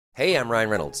Hey, I'm Ryan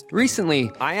Reynolds.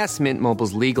 Recently, I asked Mint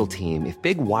Mobile's legal team if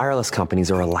big wireless companies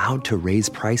are allowed to raise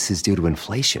prices due to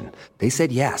inflation. They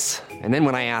said yes. And then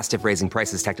when I asked if raising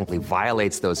prices technically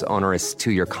violates those onerous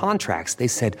two-year contracts, they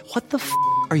said, "What the f***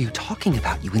 are you talking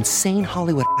about, you insane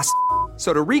Hollywood ass?"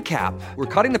 So to recap, we're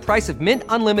cutting the price of Mint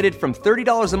Unlimited from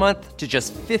 $30 a month to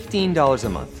just $15 a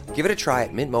month. Give it a try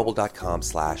at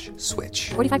mintmobile.com/switch.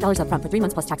 $45 up front for 3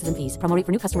 months plus taxes and fees. Promo rate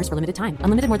for new customers for limited time.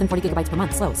 Unlimited more than 40 gigabytes per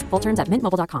month. Slows full terms at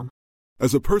mintmobile.com.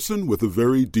 As a person with a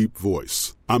very deep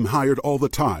voice, I'm hired all the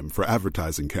time for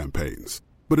advertising campaigns.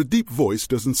 But a deep voice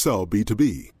doesn't sell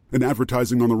B2B, and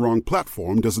advertising on the wrong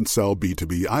platform doesn't sell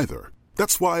B2B either.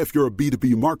 That's why if you're a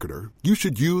B2B marketer, you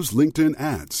should use LinkedIn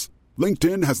ads.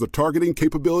 LinkedIn has the targeting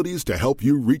capabilities to help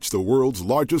you reach the world's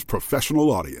largest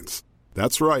professional audience.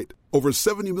 That's right, over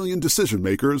 70 million decision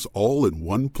makers all in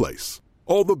one place.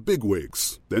 All the big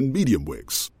wigs, then medium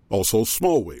wigs, also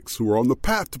small wigs who are on the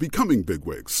path to becoming big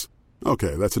wigs.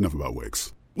 Okay, that's enough about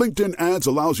wigs. LinkedIn ads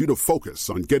allows you to focus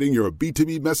on getting your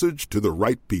B2B message to the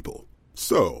right people.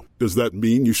 So, does that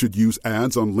mean you should use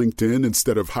ads on LinkedIn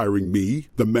instead of hiring me,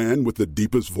 the man with the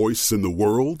deepest voice in the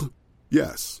world?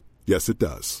 Yes. Yes, it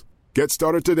does. Get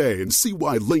started today and see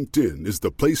why LinkedIn is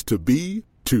the place to be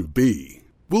to be.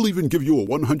 We'll even give you a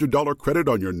 $100 credit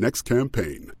on your next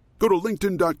campaign. Go to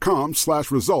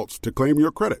linkedin.com/results to claim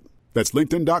your credit. That's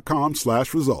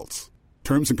linkedin.com/results.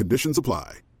 Terms and conditions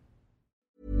apply.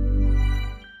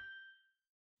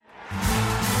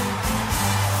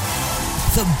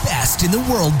 The Best in the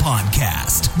World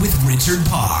podcast with Richard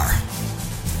Parr.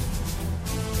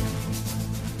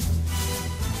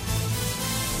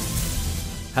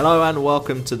 Hello and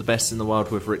welcome to The Best in the World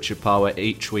with Richard Parr, where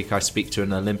each week I speak to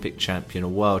an Olympic champion, a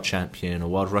world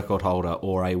record holder,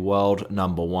 or a world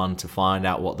number one to find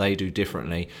out what they do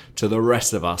differently to the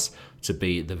rest of us to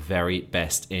be the very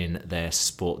best in their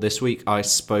sport. This week I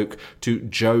spoke to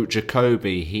Joe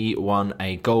Jacoby. He won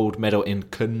a gold medal in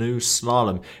canoe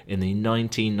slalom in the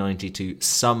 1992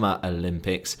 Summer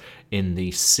Olympics in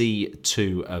the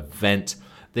C2 event.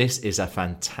 This is a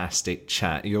fantastic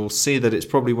chat. You'll see that it's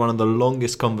probably one of the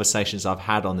longest conversations I've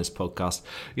had on this podcast.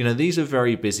 You know, these are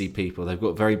very busy people. They've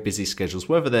got very busy schedules,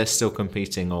 whether they're still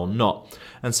competing or not.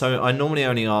 And so I normally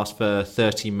only ask for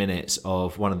 30 minutes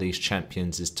of one of these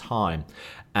champions' time.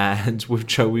 And with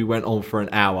Joe, we went on for an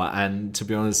hour. And to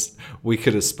be honest, we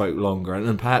could have spoke longer.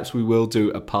 And perhaps we will do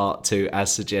a part two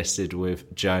as suggested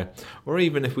with Joe. Or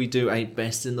even if we do a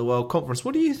Best in the World conference.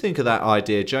 What do you think of that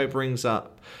idea? Joe brings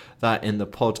up that in the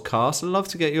podcast. I'd love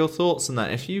to get your thoughts on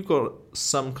that. If you've got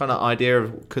some kind of idea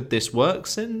of could this work,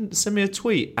 send me a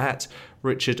tweet at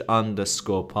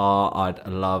Richard_Parr. I'd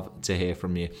love to hear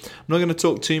from you. I'm not going to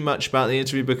talk too much about the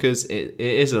interview because it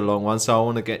is a long one, so I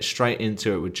want to get straight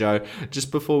into it with Joe.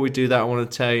 Just before we do that, I want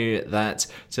to tell you that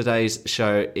today's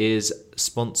show is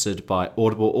sponsored by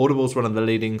Audible. Audible is one of the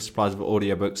leading suppliers of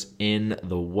audiobooks in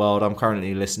the world. I'm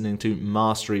currently listening to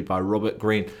Mastery by Robert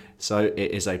Greene. So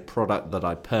it is a product that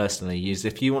I personally use.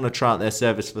 If you want to try out their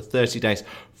service for 30 days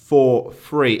for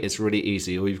free, it's really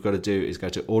easy. All you've got to do is go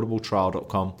to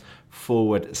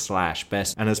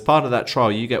audibletrial.com/best. And as part of that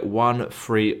trial, you get one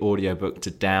free audiobook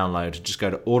to download. Just go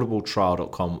to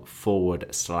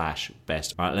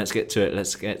audibletrial.com/best. All right, let's get to it.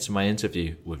 Let's get to my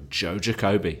interview with Joe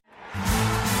Jacoby.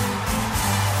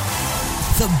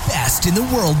 The Best in the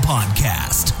World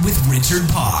podcast with Richard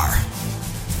Parr.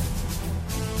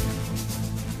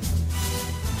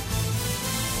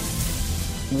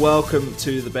 Welcome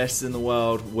to The Best in the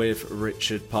World with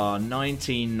Richard Parr.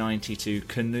 1992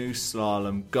 canoe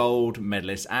slalom gold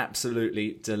medalist.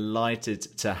 Absolutely delighted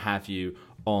to have you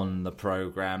on the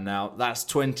program. Now, that's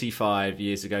 25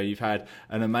 years ago. You've had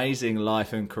an amazing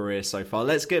life and career so far.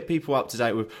 Let's get people up to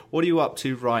date with what are you up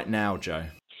to right now, Joe?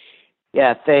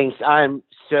 Yeah, thanks. I'm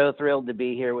so thrilled to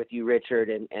be here with you, Richard,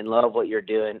 and love what you're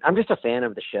doing. I'm just a fan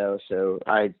of the show, so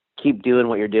I keep doing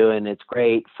what you're doing. It's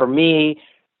great. For me,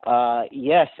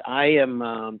 yes, I am.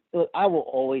 I will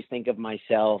always think of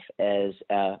myself as,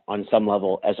 on some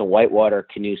level, as a whitewater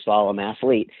canoe slalom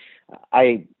athlete.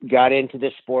 I got into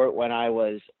this sport when I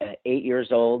was 8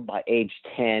 years old. By age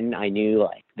 10, I knew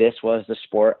this was the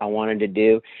sport I wanted to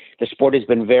do. The sport has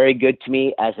been very good to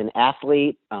me as an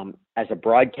athlete, as a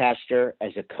broadcaster,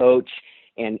 as a coach.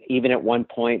 And even at one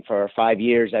point for 5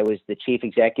 years, I was the chief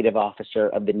executive officer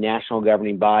of the national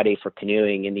governing body for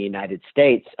canoeing in the United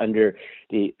States under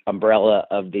the umbrella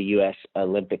of the U.S.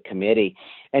 Olympic Committee.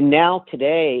 And now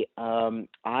today,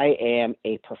 I am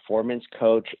a performance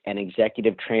coach and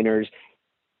executive trainer.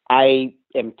 I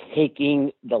am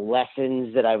taking the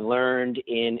lessons that I've learned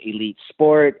in elite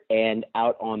sport and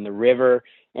out on the river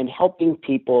and helping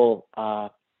people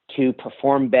to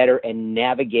perform better and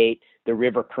navigate the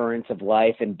river currents of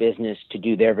life and business to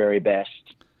do their very best.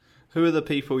 Who are the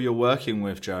people you're working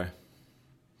with, Joe?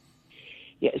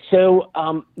 Yeah, so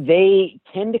they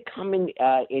tend to come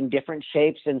in different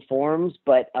shapes and forms,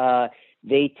 but I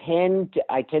tend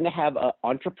to have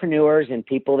entrepreneurs and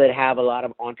people that have a lot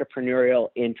of entrepreneurial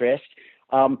interest.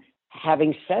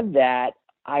 Having said that,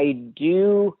 I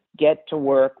do get to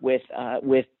work with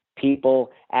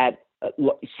people at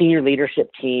senior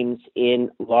leadership teams in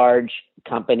large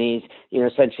companies,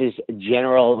 such as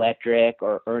General Electric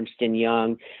or Ernst &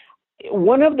 Young.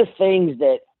 One of the things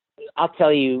that I'll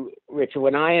tell you, Richard,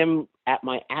 when I am at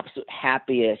my absolute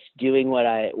happiest doing what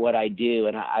I do,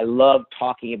 and I love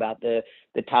talking about the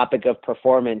topic of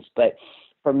performance, but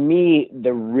for me,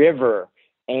 the river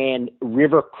and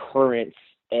river currents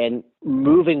and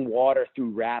moving water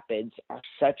through rapids are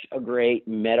such a great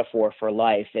metaphor for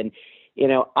life. And,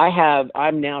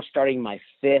 I'm now starting my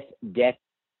 5th decade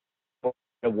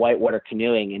of whitewater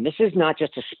canoeing. And this is not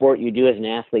just a sport you do as an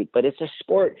athlete, but it's a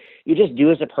sport you just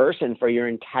do as a person for your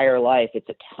entire life. It's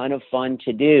a ton of fun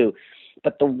to do.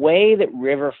 But the way that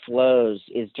river flows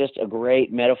is just a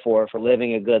great metaphor for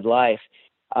living a good life.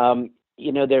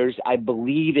 I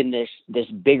believe in this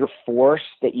bigger force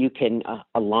that you can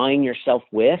align yourself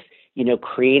with,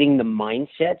 creating the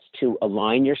mindsets to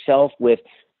align yourself with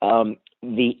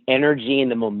the energy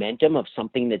and the momentum of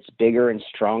something that's bigger and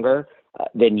stronger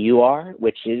than you are,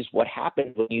 which is what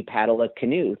happens when you paddle a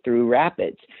canoe through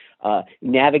rapids,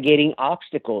 navigating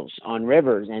obstacles on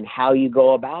rivers and how you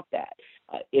go about that.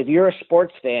 If you're a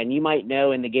sports fan, you might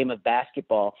know in the game of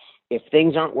basketball, if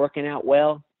things aren't working out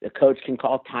well, the coach can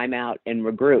call timeout and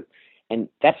regroup. And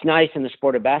that's nice in the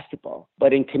sport of basketball.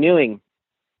 But in canoeing,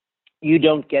 you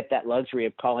don't get that luxury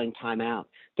of calling timeout.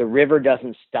 The river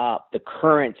doesn't stop. The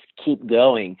currents keep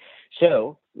going.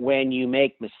 So when you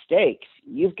make mistakes,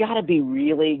 you've got to be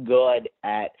really good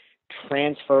at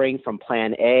transferring from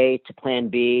plan A to plan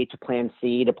B to plan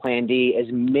C to plan D as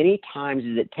many times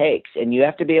as it takes. And you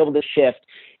have to be able to shift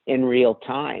in real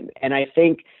time. And I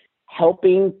think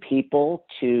helping people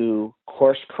to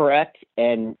course correct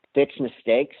and fix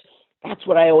mistakes, that's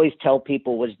what I always tell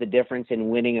people was the difference in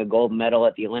winning a gold medal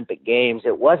at the Olympic Games.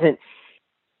 It wasn't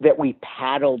that we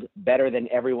paddled better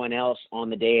than everyone else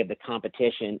on the day of the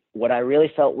competition. What I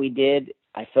really felt we did,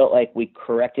 I felt like we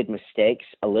corrected mistakes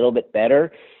a little bit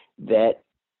better, that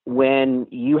when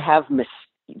you have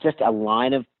just a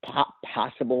line of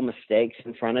possible mistakes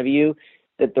in front of you,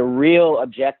 that the real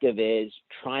objective is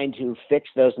trying to fix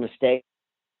those mistakes,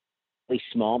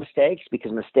 small mistakes,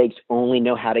 because mistakes only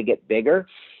know how to get bigger.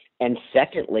 And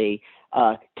secondly,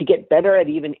 to get better at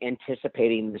even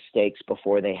anticipating mistakes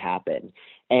before they happen.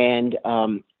 And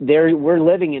we're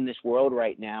living in this world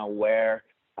right now where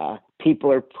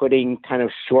people are putting kind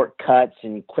of shortcuts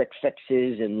and quick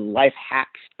fixes and life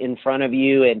hacks in front of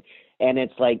you. And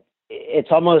it's like, it's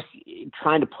almost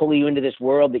trying to pull you into this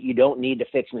world that you don't need to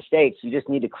fix mistakes. You just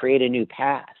need to create a new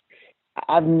path.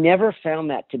 I've never found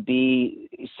that to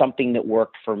be something that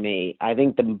worked for me. I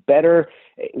think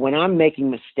when I'm making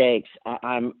mistakes,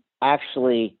 I'm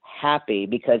actually happy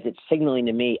because it's signaling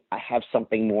to me I have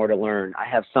something more to learn. I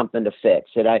have something to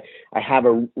fix. That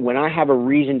when I have a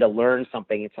reason to learn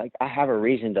something, it's like I have a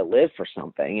reason to live for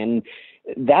something. And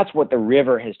that's what the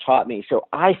river has taught me. So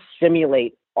I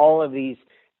simulate all of these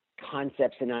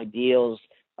concepts and ideals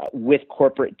with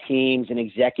corporate teams and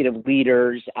executive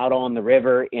leaders out on the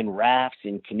river in rafts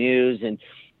and canoes, and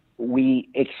we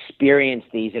experience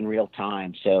these in real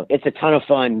time. So it's a ton of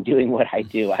fun doing what I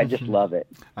do. I just love it.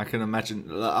 I can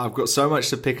imagine. I've got so much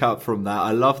to pick up from that.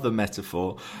 I love the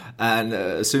metaphor. And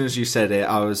as soon as you said it,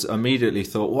 I was immediately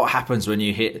thought, what happens when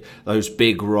you hit those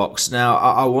big rocks? Now,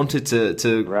 I wanted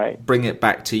to bring it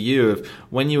back to you. Of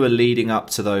when you were leading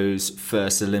up to those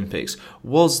first Olympics,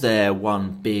 was there one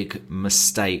big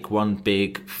mistake, one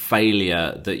big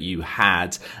failure that you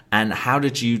had? And how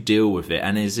did you deal with it?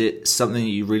 And is it something that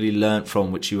you really learned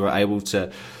from, which you were able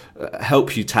to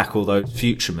help you tackle those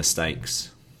future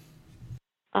mistakes?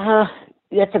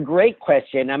 That's a great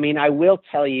question. I mean, I will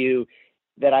tell you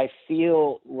that I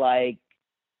feel like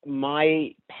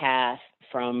my path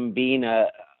from being a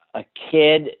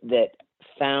kid that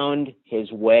found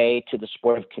his way to the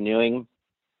sport of canoeing.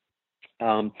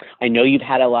 I know you've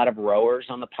had a lot of rowers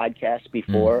on the podcast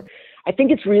before. I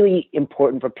think it's really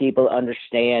important for people to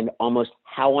understand almost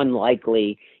how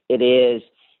unlikely it is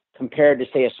compared to,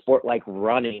 say, a sport like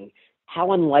running,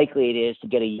 how unlikely it is to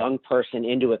get a young person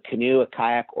into a canoe, a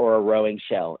kayak, or a rowing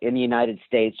shell in the United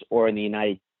States or in the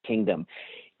United Kingdom.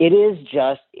 It is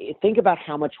just, think about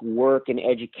how much work and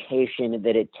education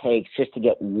that it takes just to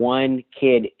get one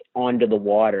kid onto the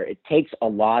water. It takes a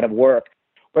lot of work.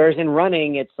 Whereas in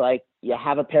running, it's like you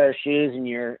have a pair of shoes and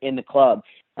you're in the club.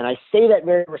 And I say that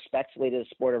very respectfully to the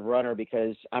sport of runner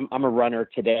because I'm a runner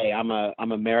today. I'm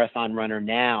a marathon runner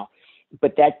now.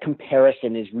 But that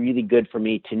comparison is really good for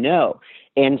me to know.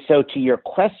 And so to your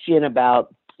question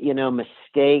about,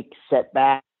 mistakes,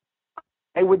 setbacks,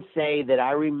 I would say that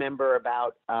I remember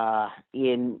about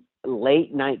in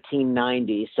late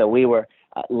 1990, so we were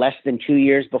less than 2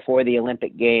 years before the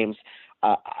Olympic Games.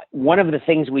 One of the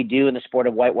things we do in the sport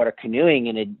of whitewater canoeing,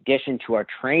 in addition to our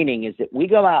training, is that we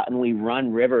go out and we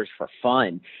run rivers for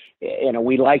fun.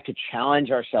 We like to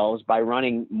challenge ourselves by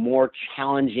running more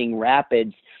challenging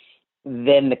rapids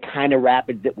than the kind of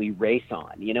rapids that we race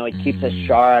on. It keeps us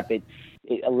sharp. It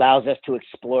allows us to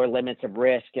explore limits of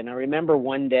risk. And I remember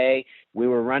one day we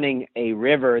were running a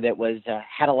river that was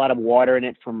had a lot of water in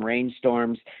it from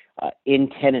rainstorms in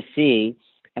Tennessee.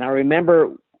 And I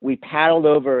remember we paddled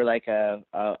over like a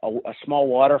small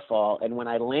waterfall. And when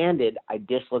I landed, I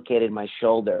dislocated my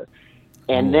shoulder.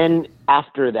 And then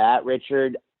after that,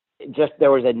 Richard,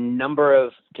 there was a number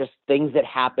of just things that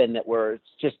happened that were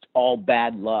just all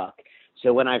bad luck.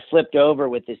 So when I flipped over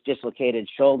with this dislocated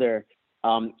shoulder,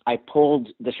 I pulled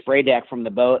the spray deck from the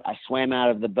boat. I swam out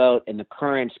of the boat, and the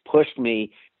currents pushed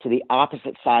me to the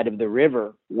opposite side of the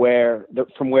river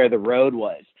from where the road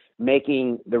was,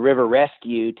 making the river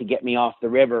rescue to get me off the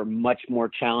river much more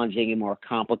challenging and more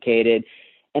complicated.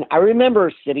 And I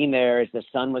remember sitting there as the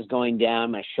sun was going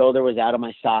down. My shoulder was out of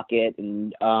my socket,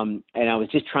 and I was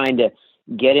just trying to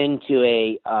get into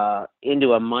a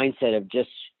mindset of just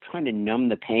trying to numb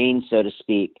the pain, so to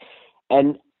speak.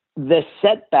 And the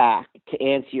setback, to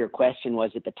answer your question,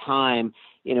 was at the time,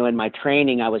 in my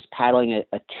training, I was paddling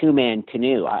a two-man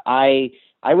canoe. I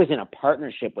was in a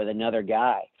partnership with another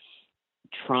guy,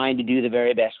 trying to do the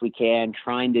very best we can,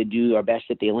 trying to do our best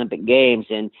at the Olympic Games.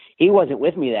 And he wasn't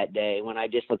with me that day when I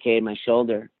dislocated my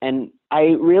shoulder. And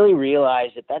I really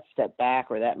realized that setback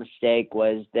or that mistake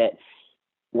was that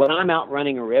when I'm out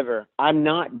running a river, I'm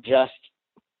not just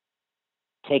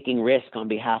taking risk on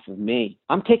behalf of me.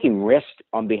 I'm taking risk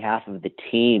on behalf of the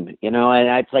team, and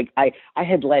it's like I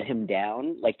had let him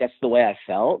down. Like, that's the way I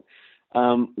felt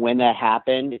when that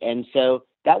happened. And so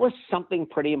that was something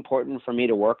pretty important for me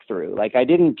to work through. Like, I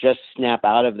didn't just snap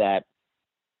out of that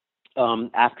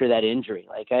after that injury.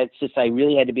 Like, I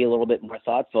really had to be a little bit more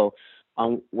thoughtful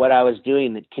on what I was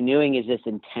doing. That canoeing is this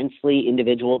intensely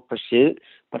individual pursuit,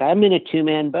 but I'm in a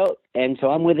two-man boat. And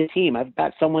so I'm with a team. I've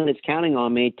got someone that's counting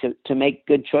on me to make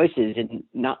good choices and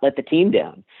not let the team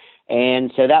down.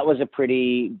 And so that was a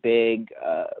pretty big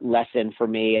lesson for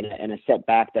me and a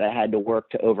setback that I had to work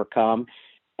to overcome.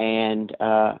 And,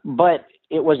 but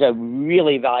it was a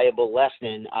really valuable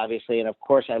lesson, obviously. And of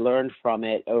course I learned from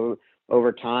it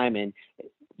over time. And,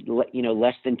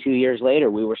 less than 2 years later,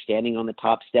 we were standing on the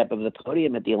top step of the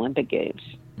podium at the Olympic Games.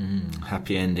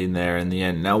 Happy ending there in the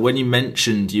end. Now, when you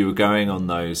mentioned you were going on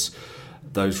those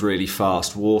really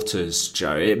fast waters,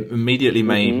 Joe, it immediately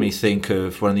made me think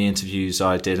of one of the interviews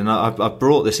I did. And I've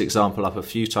brought this example up a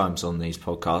few times on these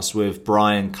podcasts with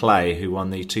Brian Clay, who won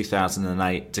the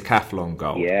 2008 decathlon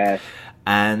gold. Yes.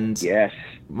 And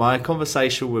my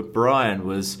conversation with Brian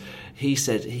was, he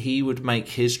said he would make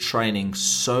his training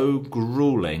so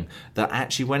grueling that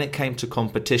actually when it came to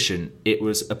competition, it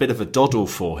was a bit of a doddle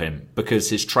for him because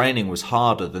his training was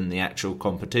harder than the actual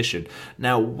competition.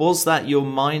 Now, was that your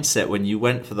mindset when you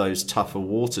went for those tougher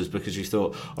waters? Because you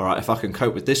thought, all right, if I can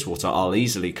cope with this water, I'll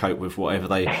easily cope with whatever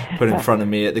they put in front of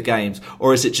me at the games.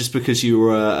 Or is it just because you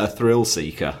were a thrill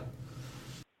seeker?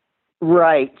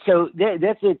 Right. So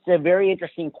it's a very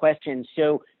interesting question.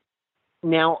 So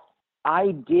now,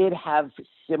 I did have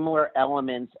similar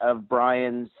elements of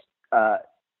Brian's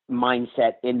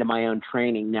mindset into my own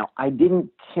training. Now, I didn't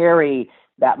carry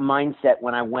that mindset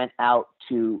when I went out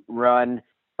to run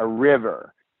a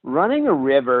river. Running a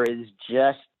river is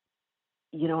just,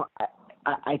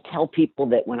 I tell people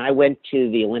that when I went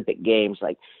to the Olympic Games,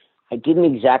 like, I didn't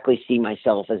exactly see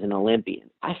myself as an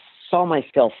Olympian. I saw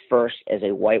myself first as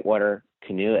a whitewater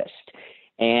canoeist.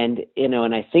 And,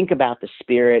 and I think about the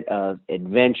spirit of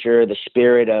adventure, the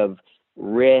spirit of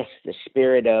risk, the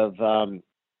spirit of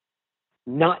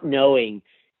not knowing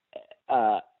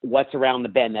what's around the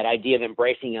bend, that idea of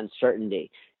embracing uncertainty.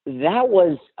 That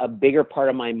was a bigger part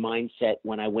of my mindset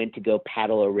when I went to go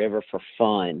paddle a river for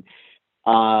fun.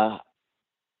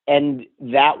 And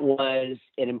that was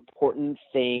an important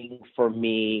thing for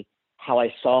me, how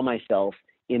I saw myself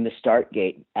in the start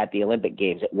gate at the Olympic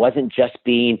Games. It wasn't just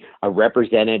being a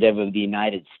representative of the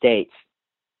United States.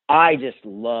 I just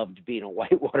loved being a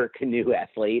whitewater canoe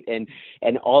athlete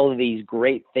and all of these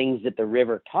great things that the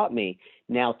river taught me.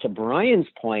 Now, to Brian's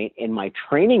point, in my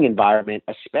training environment,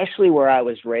 especially where I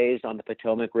was raised on the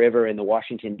Potomac River in the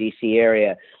Washington, D.C.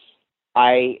 area,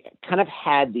 I kind of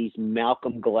had these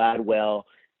Malcolm Gladwell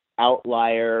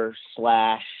outlier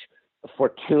 /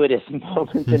 fortuitous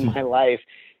moments in my life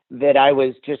that I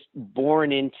was just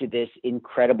born into this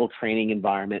incredible training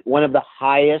environment, one of the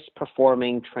highest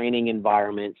performing training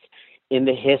environments in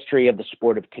the history of the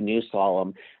sport of canoe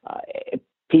slalom.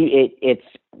 The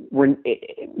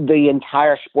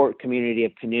entire sport community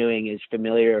of canoeing is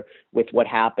familiar with what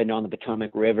happened on the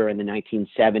Potomac River in the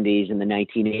 1970s and the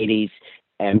 1980s.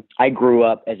 And I grew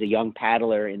up as a young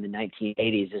paddler in the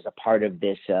 1980s as a part of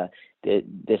this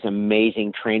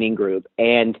amazing training group.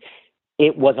 And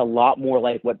it was a lot more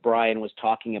like what Brian was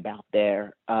talking about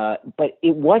there. But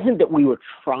it wasn't that we were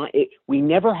we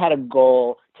never had a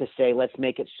goal to say, let's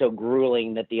make it so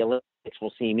grueling that the Olympics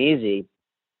will seem easy.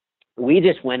 We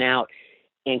just went out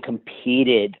and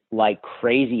competed like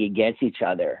crazy against each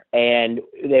other. And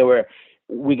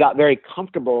we got very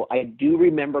comfortable. I do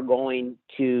remember going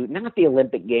to, not the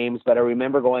Olympic Games, but I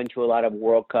remember going to a lot of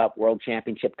World Cup, World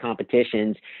Championship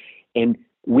competitions, and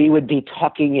we would be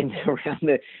talking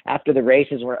after the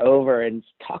races were over and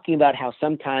talking about how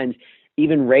sometimes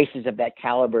even races of that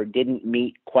caliber didn't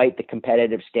meet quite the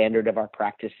competitive standard of our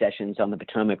practice sessions on the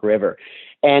Potomac River.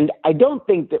 And I don't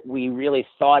think that we really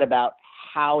thought about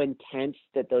how intense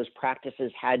that those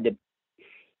practices had to be.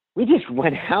 We just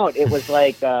went out. It was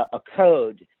like a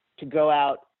code to go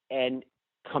out and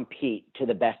compete to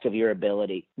the best of your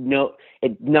ability. No,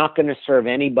 it's not going to serve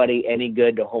anybody any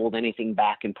good to hold anything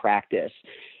back in practice.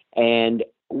 And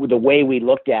the way we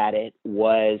looked at it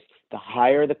was the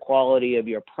higher the quality of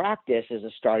your practice as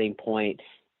a starting point,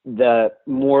 the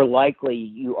more likely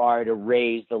you are to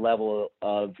raise the level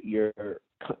of your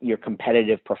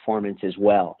competitive performance as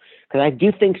well. Because I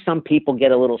do think some people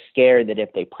get a little scared that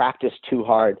if they practice too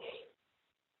hard,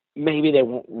 maybe they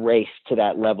won't race to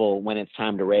that level when it's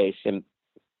time to race. And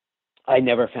I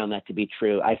never found that to be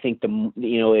true. I think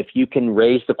if you can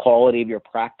raise the quality of your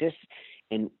practice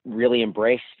and really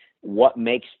embrace what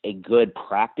makes a good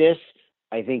practice,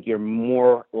 I think you're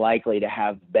more likely to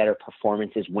have better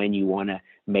performances when you want to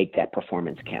make that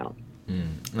performance count.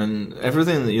 And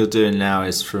everything that you're doing now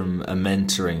is from a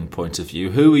mentoring point of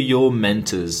view. Who were your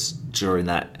mentors during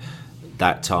that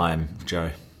time,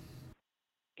 Joe?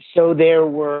 So there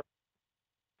were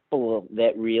people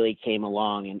that really came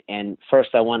along. And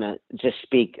first I want to just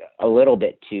speak a little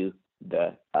bit to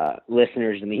the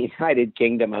listeners in the United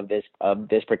Kingdom of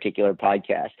this particular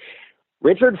podcast.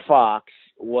 Richard Fox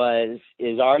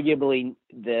is arguably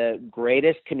the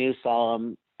greatest canoe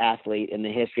slalom athlete in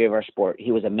the history of our sport.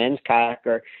 He was a men's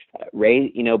kayaker,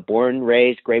 born,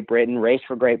 raised Great Britain, raced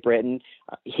for Great Britain.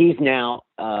 He's now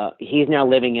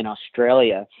living in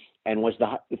Australia and was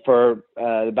for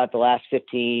about the last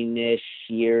 15-ish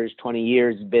years, 20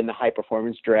 years, been the high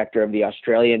performance director of the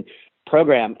Australian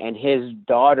program. And his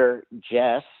daughter,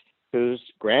 Jess, whose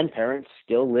grandparents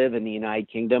still live in the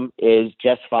United Kingdom, is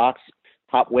Jess Fox,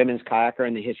 top women's kayaker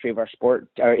in the history of our sport,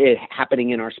 or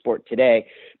happening in our sport today.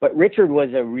 But Richard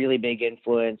was a really big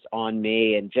influence on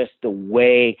me, and just the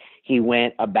way he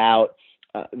went about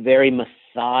very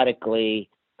methodically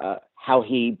how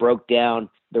he broke down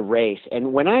the race.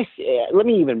 And when let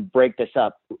me even break this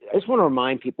up. I just want to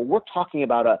remind people, we're talking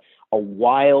about a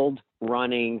wild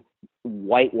running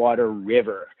whitewater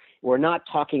river. We're not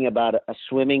talking about a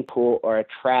swimming pool or a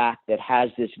track that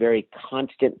has this very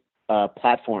constant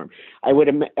platform. I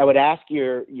would ask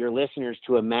your listeners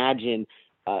to imagine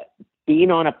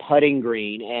being on a putting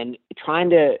green and trying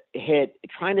to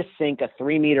sink a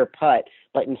 3-meter putt,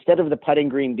 but instead of the putting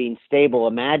green being stable,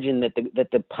 imagine that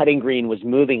the putting green was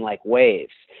moving like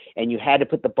waves, and you had to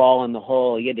put the ball in the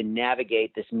hole. You had to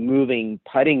navigate this moving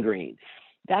putting green.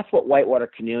 That's what whitewater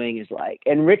canoeing is like.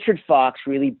 And Richard Fox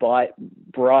really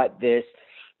brought this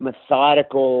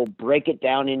methodical, break it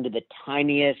down into the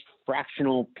tiniest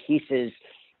fractional pieces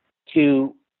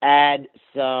to add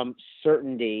some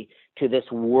certainty to this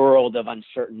world of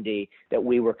uncertainty that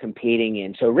we were competing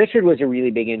in. So Richard was a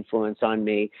really big influence on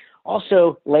me.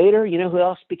 Also, later, you know who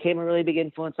else became a really big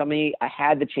influence on me? I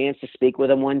had the chance to speak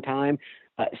with him one time.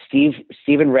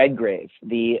 Stephen Redgrave,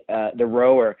 the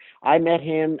rower. I met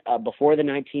him before the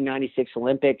 1996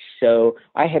 Olympics, so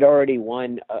I had already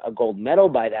won a gold medal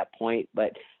by that point,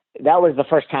 but that was the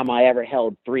first time I ever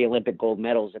held 3 Olympic gold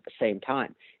medals at the same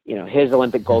time. You know, his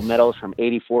Olympic gold medals from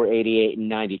 84, 88, and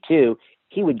 92,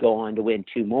 he would go on to win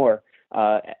 2 more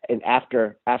and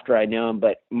after I know him.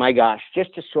 But my gosh,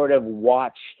 just to sort of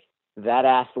watch that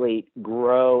athlete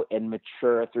grow and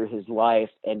mature through his life,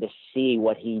 and to see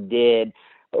what he did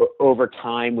over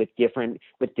time with different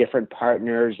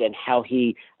partners, and how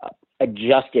he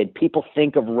adjusted. People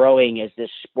think of rowing as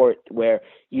this sport where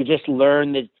you just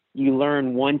learn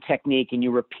one technique and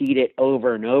you repeat it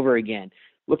over and over again.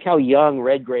 Look how young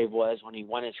Redgrave was when he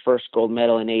won his first gold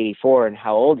medal in '84, and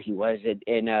how old he was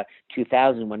in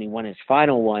 2000 when he won his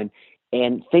final one.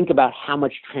 And think about how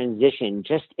much transition.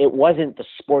 It wasn't the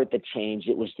sport that changed,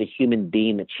 it was the human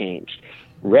being that changed.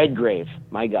 Redgrave,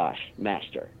 my gosh,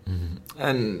 master.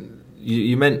 And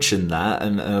you mentioned that,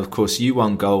 and of course you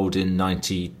won gold in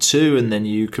 '92, and then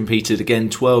you competed again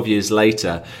 12 years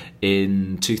later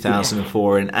in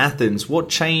 2004 in Athens. What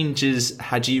changes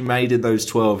had you made in those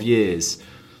 12 years?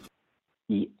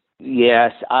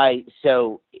 Yes,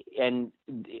 and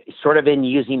sort of in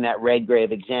using that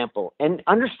Redgrave example and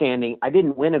understanding, I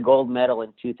didn't win a gold medal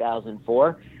in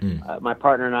 2004. My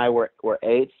partner and I were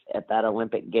eighth at that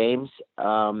Olympic Games.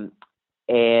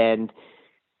 And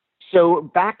so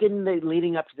back in the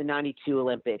leading up to the 92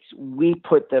 Olympics, we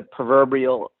put the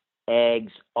proverbial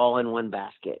eggs all in one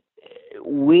basket.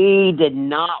 We did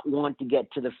not want to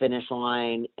get to the finish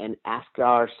line and ask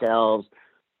ourselves,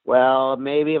 well,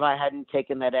 maybe if I hadn't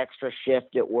taken that extra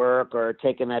shift at work or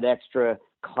taken that extra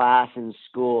class in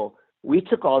school. We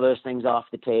took all those things off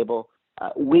the table.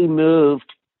 We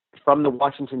moved from the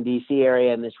Washington, D.C.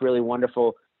 area and this really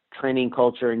wonderful training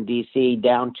culture in D.C.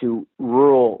 down to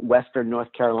rural Western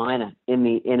North Carolina in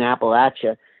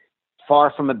Appalachia,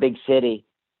 far from a big city.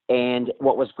 And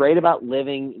what was great about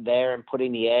living there and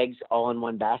putting the eggs all in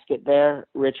one basket there,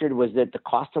 Richard, was that the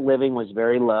cost of living was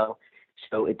very low.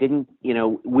 So it didn't,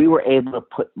 we were able to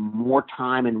put more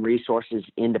time and resources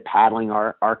into paddling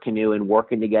our canoe and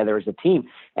working together as a team.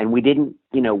 And we didn't,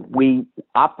 we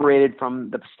operated from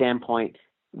the standpoint,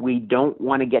 we don't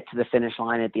want to get to the finish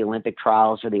line at the Olympic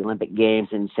trials or the Olympic Games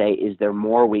and say, is there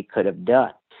more we could have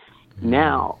done?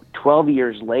 Now, 12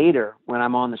 years later, when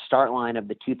I'm on the start line of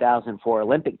the 2004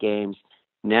 Olympic Games,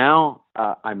 now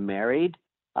I'm married.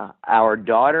 Our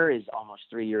daughter is almost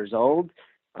 3 years old.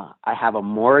 I have a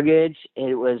mortgage.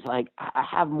 It was like I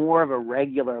have more of a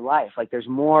regular life. Like there's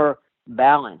more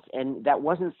balance. And that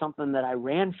wasn't something that I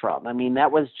ran from. I mean,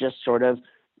 that was just sort of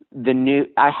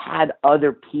I had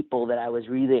other people that I was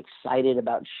really excited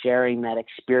about sharing that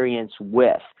experience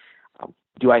with.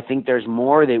 Do I think there's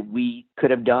more that we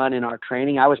could have done in our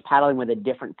training? I was paddling with a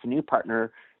different canoe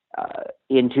partner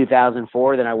in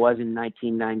 2004 than I was in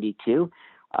 1992.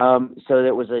 So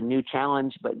that was a new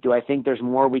challenge, but do I think there's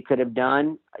more we could have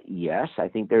done? Yes, I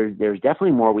think there's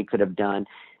definitely more we could have done.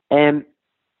 And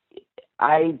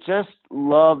I just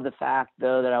love the fact,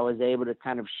 though, that I was able to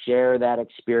kind of share that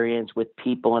experience with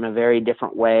people in a very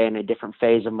different way in a different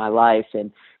phase of my life.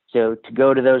 And so to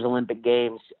go to those Olympic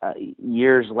Games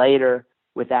years later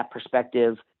with that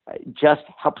perspective just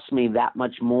helps me that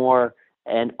much more.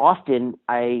 And often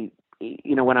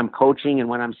when I'm coaching and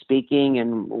when I'm speaking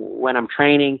and when I'm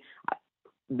training,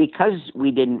 because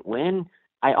we didn't win,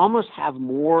 I almost have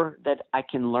more that I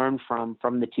can learn from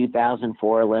the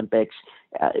 2004 Olympics,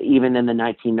 even in the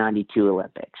 1992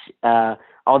 Olympics.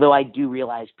 Although I do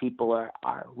realize people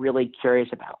are really curious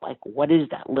about, like, what is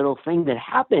that little thing that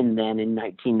happened then in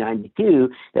 1992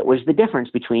 that was the difference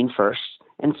between first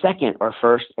and second, or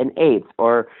first and eighth,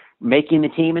 or making the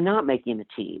team and not making the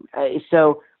team. A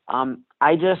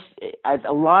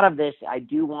lot of this, I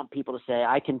do want people to say,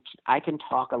 I can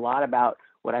talk a lot about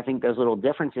what I think those little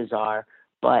differences are,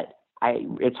 but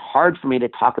it's hard for me to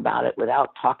talk about it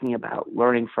without talking about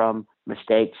learning from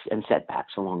mistakes and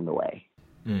setbacks along the way.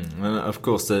 And of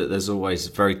course, there's always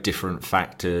very different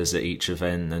factors at each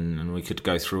event, and we could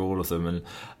go through all of them. And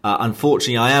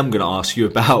unfortunately, I am going to ask you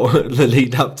about the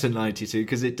lead up to 92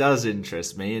 because it does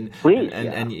interest me. And please,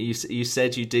 and you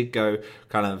said you did go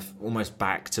kind of almost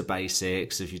back to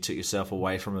basics if you took yourself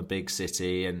away from a big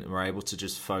city and were able to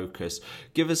just focus.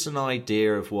 Give us an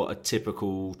idea of what a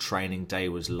typical training day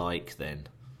was like then.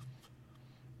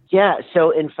 Yeah,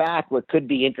 so in fact, what could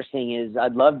be interesting is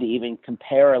I'd love to even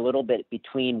compare a little bit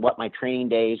between what my training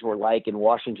days were like in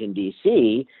Washington,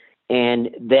 D.C.,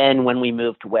 and then when we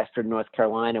moved to Western North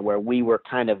Carolina, where we were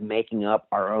kind of making up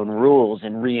our own rules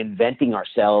and reinventing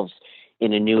ourselves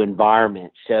in a new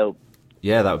environment. So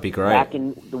yeah, that would be great.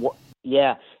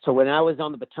 So when I was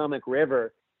on the Potomac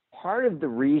River, part of the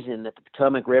reason that the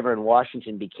Potomac River in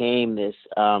Washington became this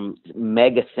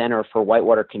mega center for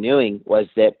whitewater canoeing was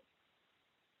that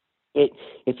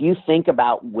if you think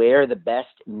about where the best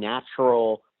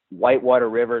natural whitewater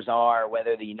rivers are,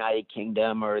 whether the United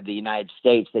Kingdom or the United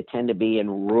States, they tend to be in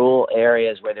rural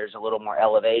areas where there's a little more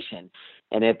elevation.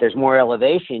 And if there's more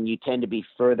elevation, you tend to be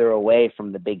further away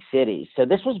from the big cities. So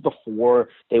this was before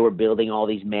they were building all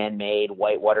these man-made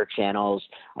whitewater channels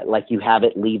like you have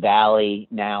at Lee Valley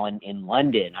now in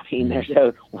London. I mean, there's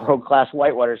a world-class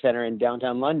whitewater center in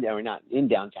downtown London, or not in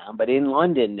downtown, but in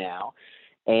London now.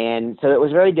 And so it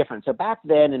was very different. So back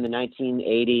then in the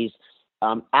 1980s,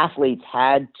 athletes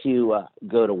had to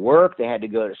go to work. They had to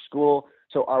go to school.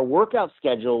 So our workout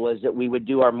schedule was that we would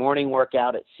do our morning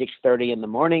workout at 6:30 in the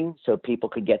morning so people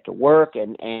could get to work.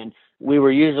 And we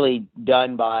were usually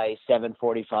done by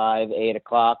 7:45, 8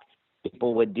 o'clock.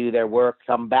 People would do their work,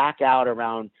 come back out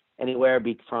around anywhere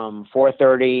from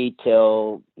 4:30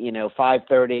 till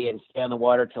 5:30 and stay on the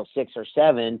water till 6 or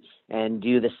 7 and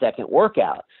do the second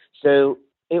workout. So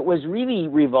it was really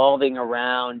revolving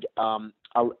around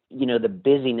the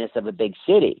busyness of a big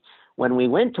city. When we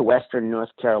went to Western North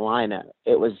Carolina,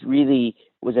 it was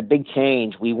a big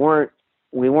change. We weren't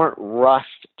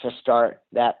rushed to start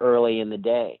that early in the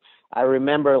day. I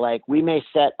remember we may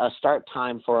set a start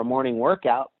time for a morning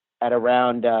workout at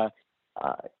around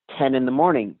 10 in the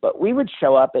morning, but we would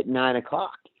show up at 9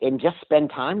 o'clock and just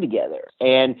spend time together.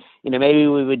 And, maybe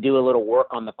we would do a little work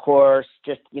on the course,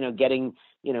 just, getting,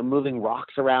 moving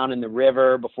rocks around in the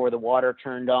river before the water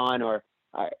turned on, or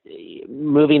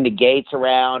moving the gates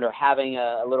around, or having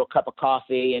a little cup of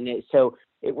coffee. And so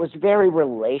it was very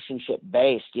relationship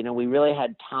based. We really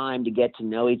had time to get to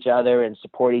know each other and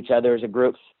support each other as a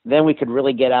group. Then we could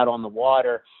really get out on the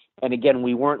water. And again,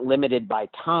 we weren't limited by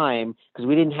time because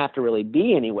we didn't have to really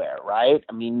be anywhere, right?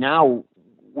 I mean, now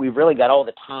we've really got all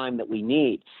the time that we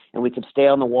need, and we could stay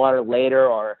on the water later,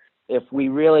 or if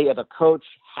a coach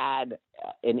had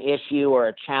an issue or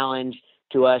a challenge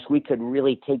to us, we could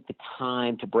really take the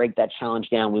time to break that challenge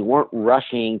down. We weren't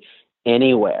rushing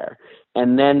anywhere.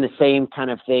 And then the same kind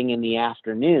of thing in the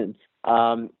afternoon.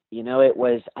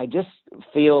 I just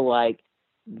feel like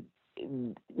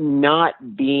not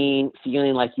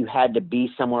feeling like you had to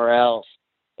be somewhere else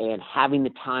and having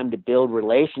the time to build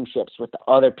relationships with the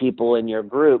other people in your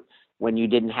group when you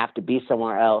didn't have to be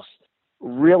somewhere else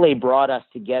really brought us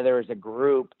together as a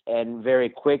group. And very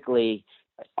quickly,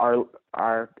 our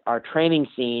training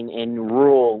scene in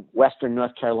rural Western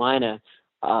North Carolina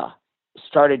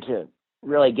started to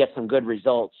really get some good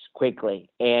results quickly.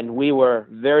 And we were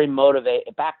very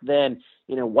motivated. Back then,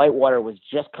 whitewater was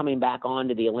just coming back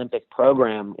onto the Olympic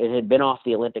program. It had been off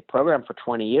the Olympic program for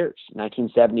 20 years,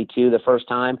 1972 the first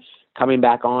time, coming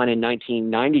back on in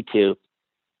 1992.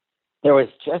 There was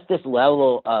just this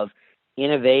level of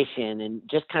innovation and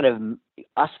just kind of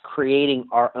us creating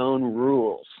our own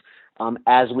rules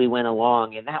as we went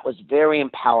along. And that was very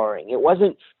empowering. It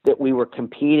wasn't that we were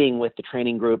competing with the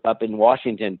training group up in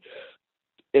Washington.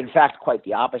 In fact, quite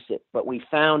the opposite. But we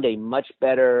found a much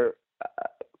better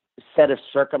set of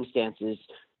circumstances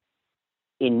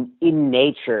in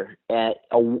nature,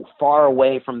 far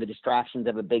away from the distractions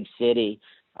of a big city.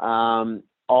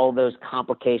 All those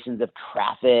complications of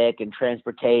traffic and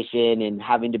transportation and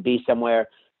having to be somewhere.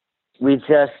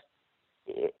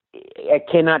 I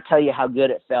cannot tell you how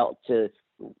good it felt to,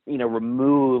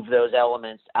 remove those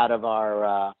elements out of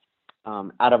our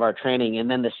training. And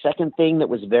then the second thing that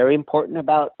was very important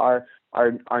about our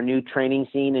new training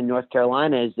scene in North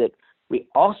Carolina is that we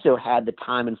also had the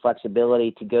time and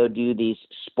flexibility to go do these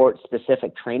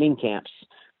sport-specific training camps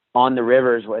on the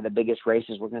rivers where the biggest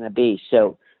races were going to be.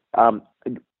 So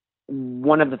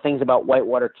one of the things about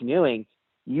whitewater canoeing,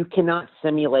 you cannot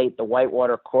simulate the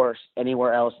whitewater course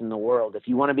anywhere else in the world. If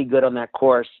you want to be good on that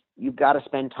course, you've got to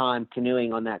spend time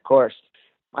canoeing on that course.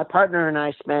 My partner and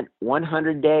I spent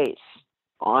 100 days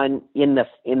in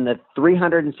the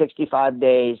 365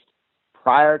 days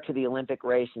prior to the Olympic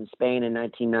race in Spain in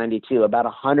 1992. About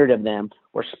 100 of them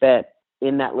were spent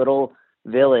in that little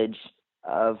village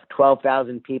of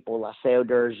 12,000 people, La Seu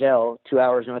d'Urgell, 2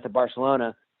 hours north of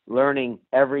Barcelona, learning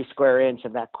every square inch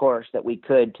of that course that we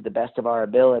could to the best of our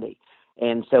ability.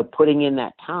 And so putting in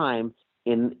that time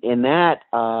in that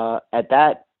at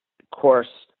that course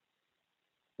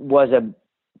was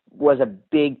a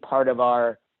big part of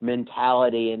our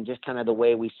mentality and just kind of the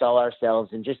way we saw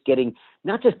ourselves, and just getting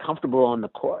not just comfortable on the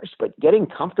course, but getting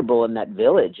comfortable in that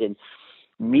village and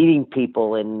meeting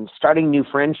people and starting new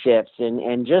friendships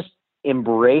and just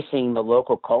embracing the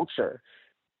local culture.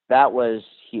 That was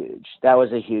huge. That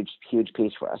was a huge, huge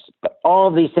piece for us. But all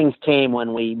of these things came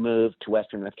when we moved to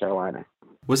Western North Carolina.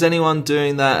 Was anyone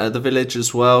doing that at the village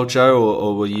as well, Joe,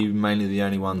 or were you mainly the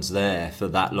only ones there for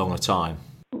that long a time?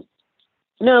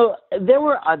 No, there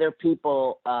were other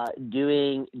people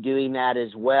doing that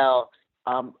as well.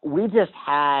 we just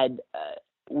had,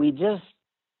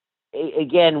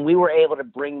 again, we were able to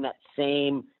bring that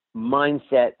same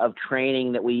mindset of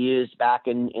training that we used back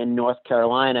in North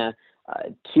Carolina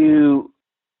to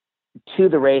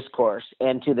the race course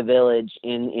and to the village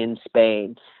in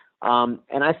Spain.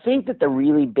 And I think that the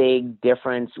really big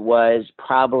difference was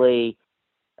probably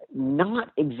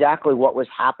not exactly what was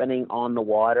happening on the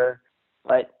water,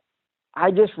 but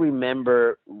I just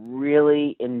remember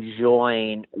really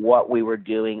enjoying what we were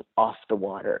doing off the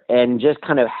water and just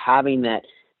kind of having that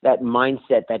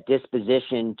mindset, that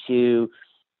disposition to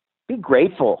be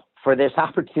grateful for this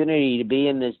opportunity to be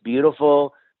in this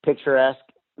beautiful, picturesque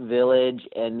village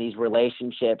and these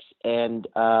relationships. And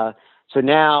so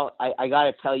now I got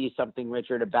to tell you something,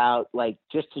 Richard, about like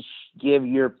just to give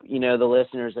your, the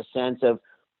listeners a sense of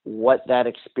what that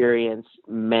experience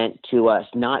meant to us,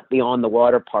 not the on the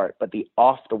water part, but the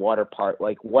off the water part,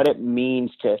 like what it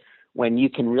means to when you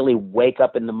can really wake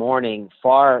up in the morning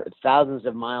thousands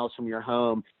of miles from your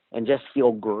home and just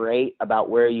feel great about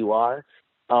where you are.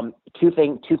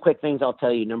 Two quick things I'll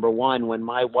tell you. Number one, when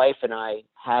my wife and I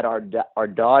had our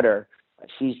daughter,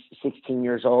 she's 16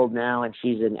 years old now, and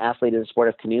she's an athlete in the sport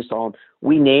of canoe slalom.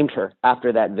 We named her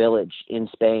after that village in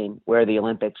Spain where the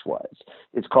Olympics was.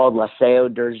 It's called La Seu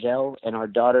d'Urgell, and our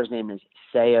daughter's name is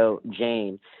Seu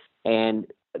Jane. And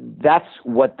that's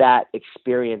what that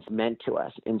experience meant to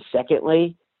us. And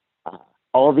secondly,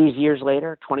 all these years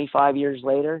later, 25 years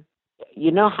later,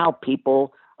 you know how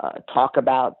people talk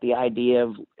about the idea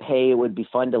of, hey, it would be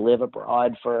fun to live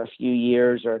abroad for a few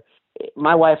years, or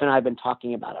my wife and I have been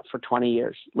talking about it for 20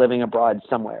 years, living abroad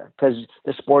somewhere, because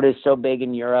the sport is so big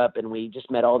in Europe and we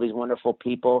just met all these wonderful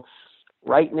people.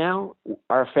 Right now,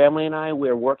 our family and I,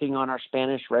 we're working on our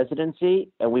Spanish residency,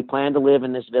 and we plan to live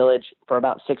in this village for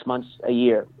about 6 months a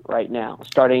year right now,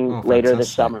 starting later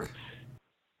this summer.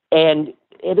 And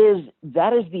that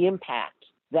is the impact.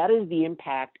 That is the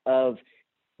impact of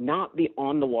not the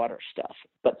on the water stuff,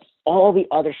 but all the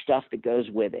other stuff that goes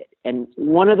with it. And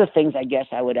one of the things I guess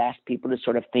I would ask people to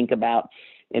sort of think about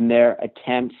in their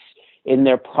attempts, in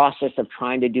their process of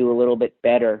trying to do a little bit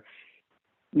better,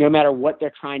 no matter what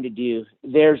they're trying to do,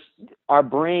 our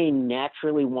brain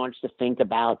naturally wants to think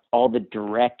about all the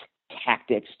direct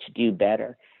tactics to do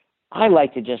better. I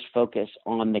like to just focus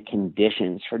on the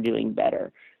conditions for doing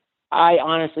better. I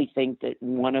honestly think that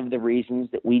one of the reasons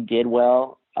that we did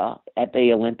well at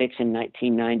the Olympics in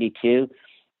 1992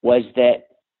 was that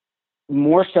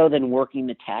more so than working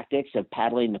the tactics of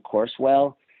paddling the course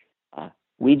well,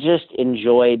 we just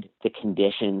enjoyed the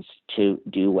conditions to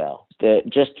do well.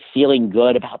 Just feeling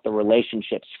good about the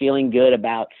relationships, feeling good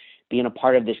about being a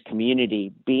part of this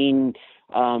community, being,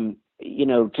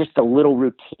 just the little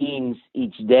routines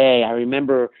each day. I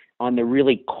remember on the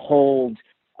really cold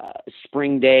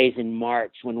spring days in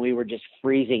March when we were just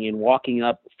freezing and walking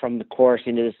up from the course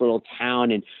into this little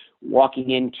town and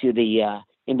walking into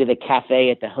the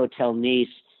cafe at the Hotel Nice,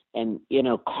 and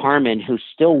Carmen, who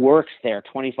still works there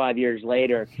 25 years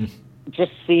later,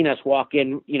 just seen us walk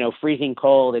in, freezing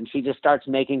cold, and she just starts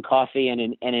making coffee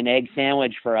and an egg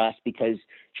sandwich for us because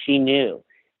she knew.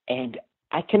 And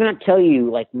I cannot tell you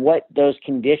like what those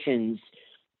conditions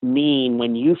mean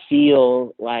when you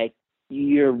feel like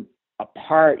you're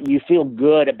apart, you feel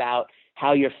good about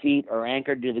how your feet are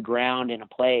anchored to the ground in a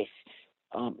place.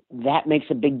 That makes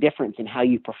a big difference in how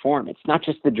you perform. It's not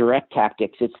just the direct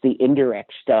tactics, it's the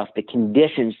indirect stuff, the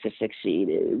conditions to succeed.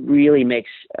 It really makes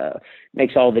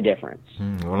all the difference.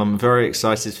 Well, I'm very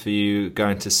excited for you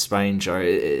going to Spain, Joe.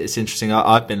 It's interesting.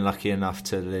 I've been lucky enough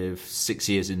to live 6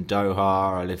 years in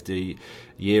Doha. I lived a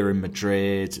year in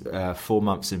Madrid, 4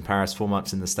 months in Paris, 4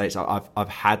 months in the States. I've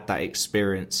had that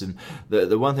experience. And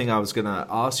the one thing I was going to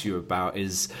ask you about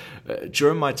is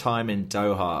during my time in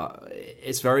Doha,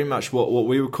 it's very much what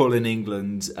we would call in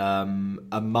England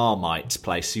a Marmite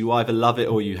place. You either love it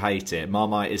or you hate it.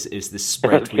 Marmite is this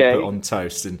spread we put on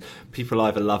toast, and people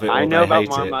either love it or they hate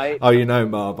Marmite. it. Oh, you know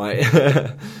Marmite.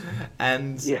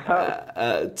 And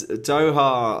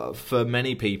Doha, for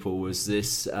many people, was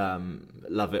this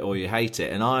love it or you hate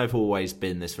it. And I've always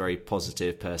been this very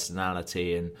positive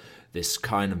personality and this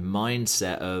kind of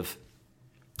mindset of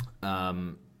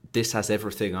this has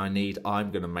everything I need,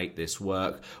 I'm going to make this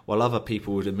work, while other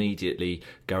people would immediately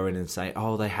go in and say,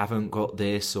 oh, they haven't got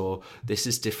this, or this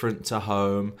is different to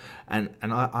home. And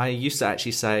I used to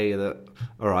actually say that,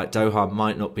 all right, Doha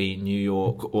might not be New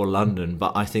York or London,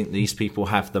 but I think these people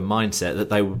have the mindset that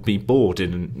they would be bored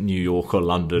in New York or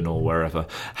London or wherever.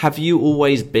 Have you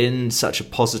always been such a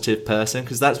positive person?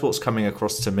 Because that's what's coming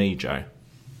across to me, Joe.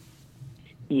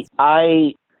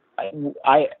 I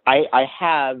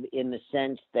have, in the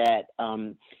sense that,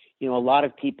 a lot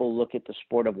of people look at the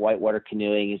sport of whitewater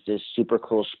canoeing as this super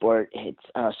cool sport. It's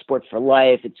a sport for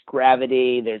life. It's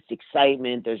gravity. There's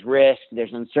excitement. There's risk.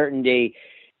 There's uncertainty.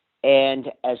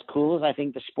 And as cool as I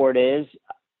think the sport is,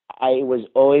 I was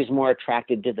always more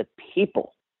attracted to the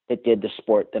people that did the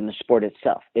sport than the sport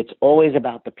itself. It's always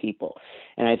about the people.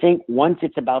 And I think once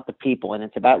it's about the people and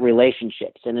it's about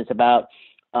relationships and it's about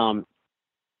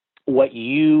what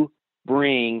you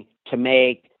bring to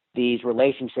make these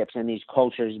relationships and these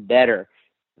cultures better,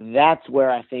 that's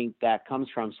where I think that comes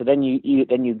from. So then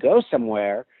you go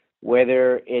somewhere,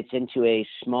 whether it's into a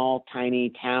small,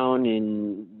 tiny town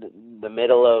in the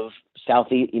middle of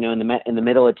Southeast, in the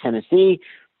middle of Tennessee,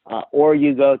 or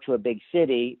you go to a big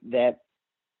city, that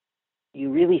you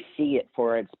really see it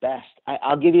for its best.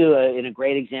 I'll give you a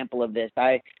great example of this.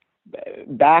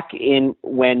 Back in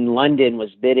when London was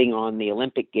bidding on the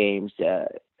Olympic Games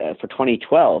for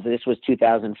 2012, this was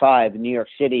 2005, New York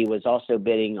City was also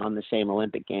bidding on the same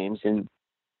Olympic Games. And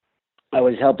I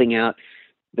was helping out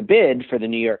the bid for the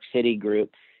New York City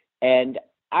group. And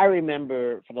I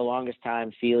remember for the longest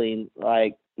time feeling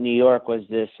like New York was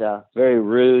this very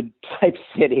rude type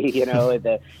city,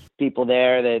 the people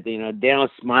there that, they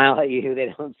don't smile at you,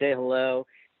 they don't say hello.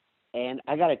 And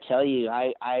I got to tell you,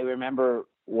 I remember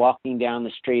walking down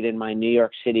the street in my New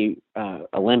York City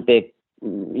Olympic,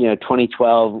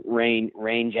 2012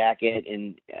 rain jacket,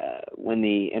 and when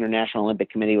the International Olympic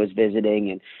Committee was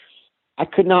visiting, and I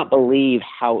could not believe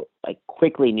how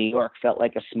quickly New York felt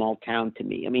like a small town to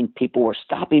me. I mean, people were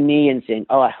stopping me and saying,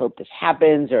 "Oh, I hope this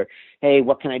happens," or "Hey,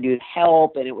 what can I do to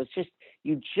help?" And it was just,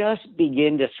 you just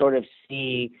begin to sort of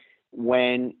see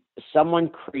when someone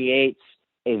creates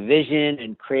a vision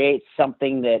and create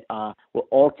something that will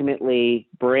ultimately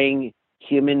bring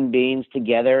human beings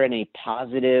together in a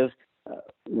positive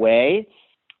way,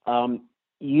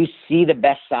 you see the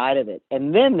best side of it.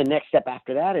 And then the next step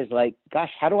after that is like,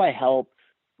 gosh, how do I help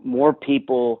more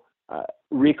people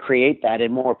recreate that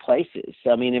in more places? So,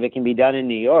 I mean, if it can be done in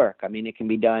New York, I mean, it can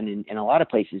be done in a lot of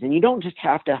places. And you don't just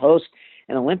have to host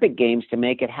an Olympic Games to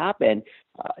make it happen.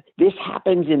 This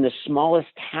happens in the smallest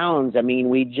towns. I mean,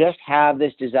 we just have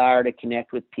this desire to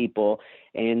connect with people.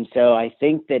 And so I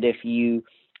think that if you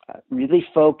really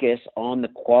focus on the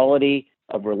quality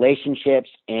of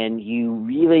relationships and you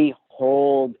really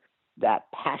hold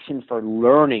that passion for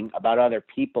learning about other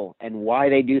people and why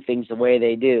they do things the way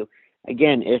they do,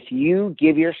 again, if you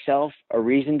give yourself a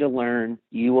reason to learn,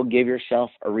 you will give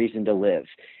yourself a reason to live.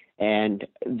 And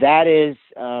that is,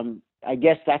 I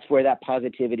guess that's where that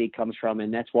positivity comes from,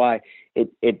 and that's why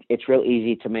it's real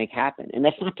easy to make happen. And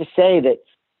that's not to say that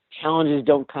challenges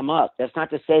don't come up. That's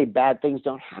not to say bad things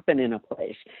don't happen in a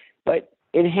place. But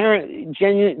inherent,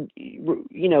 genuine,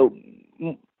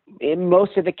 in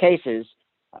most of the cases,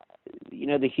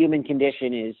 the human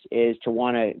condition is to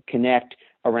want to connect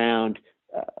around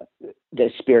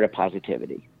the spirit of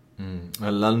positivity.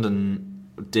 London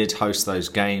did host those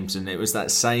games, and it was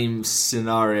that same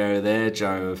scenario there,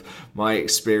 Joe. Of my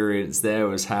experience there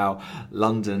was how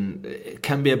London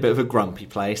can be a bit of a grumpy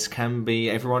place, can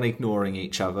be everyone ignoring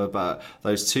each other, but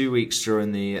those 2 weeks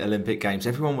during the Olympic Games,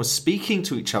 everyone was speaking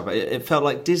to each other. It felt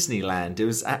like Disneyland. It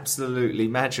was absolutely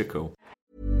magical.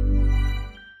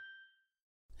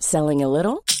 Selling a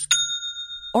little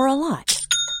or a lot?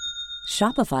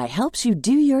 Shopify helps you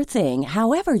do your thing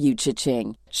however you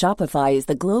cha-ching. Shopify is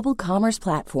the global commerce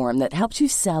platform that helps you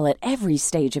sell at every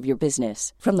stage of your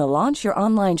business. From the launch your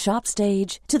online shop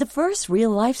stage to the first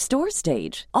real-life store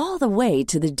stage, all the way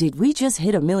to the did we just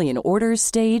hit a million orders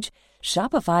stage.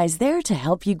 Shopify is there to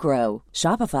help you grow.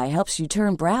 Shopify helps you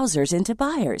turn browsers into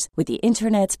buyers with the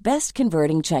internet's best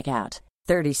converting checkout.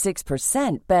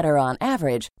 36% better on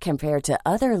average compared to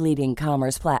other leading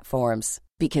commerce platforms.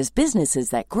 Because businesses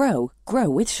that grow, grow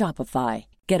with Shopify.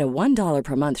 Get a $1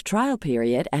 per month trial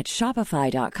period at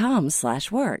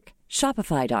shopify.com/work.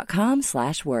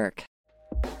 Shopify.com/work.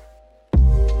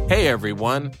 Hey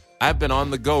everyone, I've been on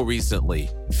the go recently.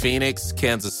 Phoenix,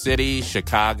 Kansas City,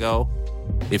 Chicago.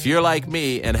 If you're like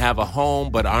me and have a home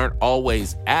but aren't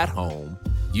always at home,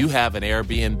 you have an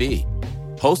Airbnb.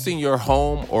 Hosting your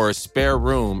home or a spare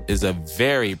room is a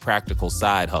very practical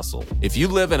side hustle. If you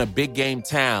live in a big game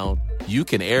town, you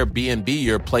can Airbnb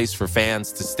your place for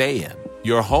fans to stay in.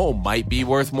 Your home might be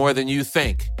worth more than you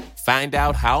think. Find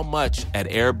out how much at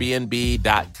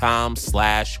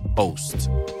airbnb.com/host.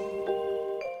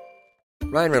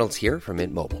 Ryan Reynolds here from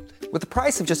Mint Mobile. With the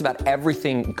price of just about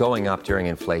everything going up during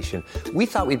inflation, we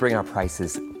thought we'd bring our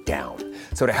prices down.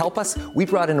 So to help us, we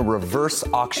brought in a reverse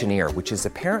auctioneer, which is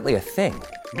apparently a thing.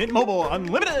 Mint Mobile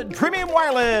Unlimited Premium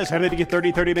Wireless. How to get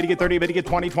 30, 30, bit to get 30, bit to get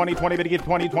 20, 20, 20, bit to get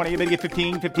 20, 20, bit to get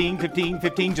 15, 15, 15,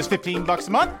 15, just $15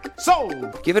 a month?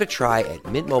 Sold! Give it a try at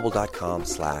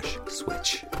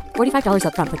mintmobile.com/switch. $45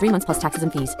 up front for 3 months plus taxes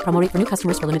and fees. Promo rate for new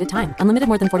customers for limited time. Unlimited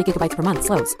more than 40 gigabytes per month.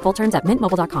 Slows full terms at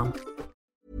mintmobile.com.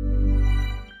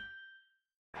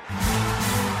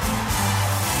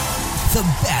 The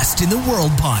Best in the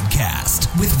World podcast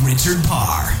with Richard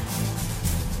Parr.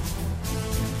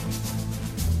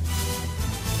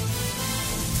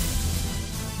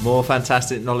 More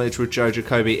fantastic knowledge with Joe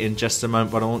Jacoby in just a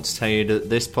moment, but I want to tell you that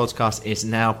this podcast is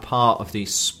now part of the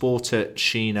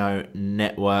Sportacino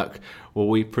network, where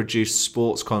we produce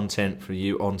sports content for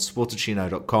you on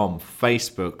sportacino.com,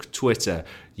 Facebook, Twitter,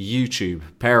 YouTube,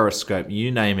 Periscope,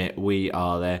 you name it, we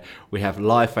are there. We have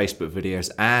live Facebook videos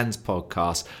and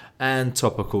podcasts and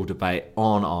topical debate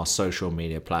on our social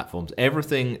media platforms.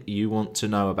 Everything you want to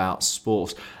know about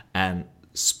sports and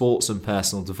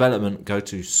personal development, go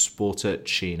to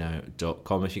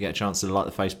sportacino.com. If you get a chance to like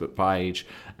the Facebook page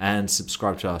and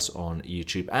subscribe to us on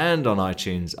YouTube and on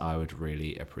iTunes, I would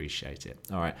really appreciate it.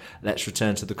 All right, let's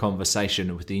return to the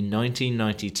conversation with the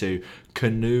 1992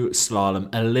 canoe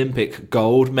slalom Olympic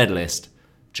gold medalist,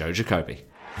 Joe Jacoby.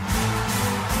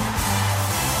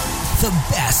 The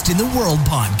Best in the World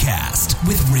podcast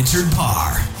with Richard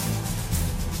Parr.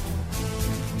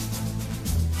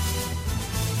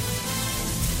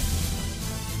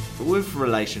 With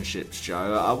relationships,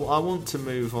 Joe, I want to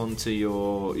move on to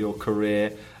your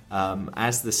career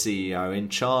as the CEO in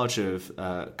charge of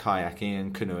kayaking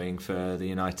and canoeing for the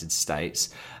United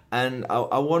States. And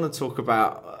I want to talk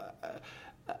about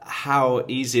how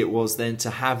easy it was then to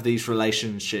have these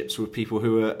relationships with people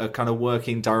who are kind of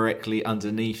working directly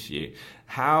underneath you.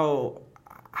 How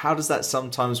does that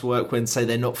sometimes work when, say,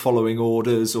 they're not following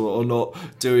orders or not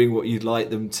doing what you'd like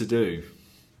them to do?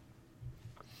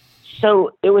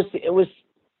 So it was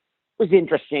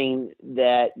interesting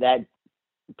that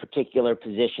particular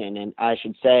position, and I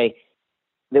should say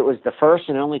it was the first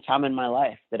and only time in my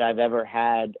life that I've ever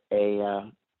had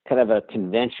a kind of a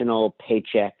conventional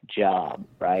paycheck job,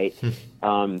 right?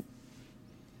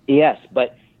 Yes,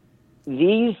 but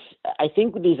I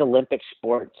think these Olympic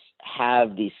sports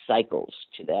have these cycles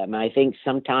to them. And I think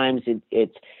sometimes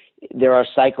there are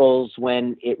cycles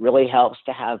when it really helps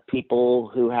to have people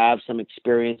who have some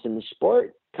experience in the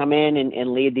sport come in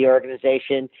and lead the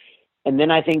organization. And then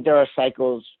I think there are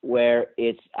cycles where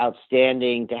it's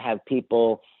outstanding to have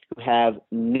people who have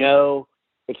no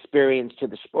experience to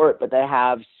the sport, but they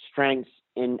have strengths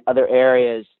in other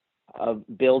areas of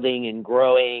building and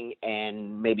growing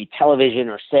and maybe television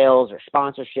or sales or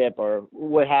sponsorship or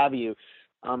what have you.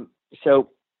 So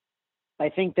I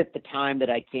think that the time that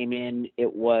I came in,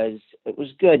 it was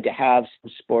good to have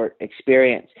some sport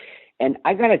experience. And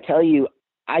I got to tell you,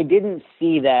 I didn't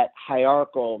see that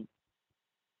hierarchical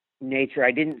nature.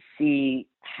 I didn't see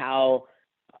how,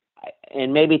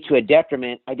 and maybe to a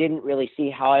detriment, I didn't really see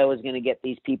how I was going to get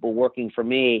these people working for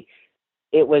me.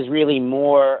 It was really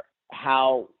more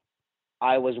how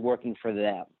I was working for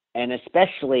them. And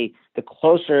especially the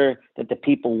closer that the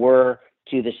people were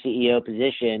to the CEO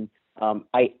position,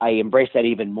 I embraced that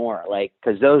even more,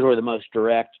 because those were the most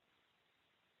direct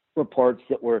reports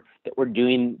that were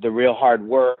doing the real hard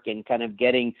work and kind of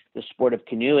getting the sport of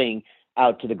canoeing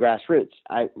out to the grassroots.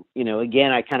 I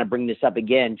kind of bring this up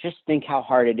again, just think how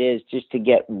hard it is just to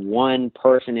get one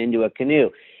person into a canoe.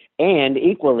 And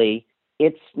equally,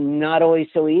 it's not always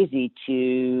so easy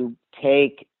to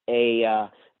take the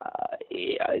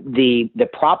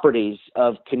properties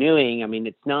of canoeing. I mean,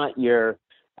 it's not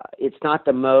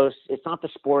the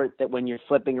sport that when you're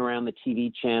flipping around the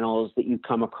TV channels that you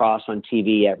come across on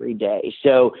TV every day.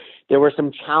 So there were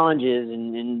some challenges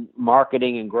in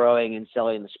marketing and growing and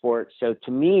selling the sport. So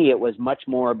to me, it was much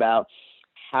more about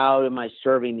how am I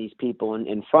serving these people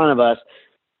in front of us.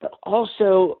 But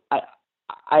also,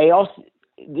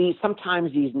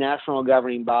 sometimes these national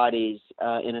governing bodies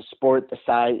in a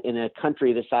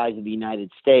country the size of the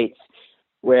United States,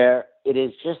 where it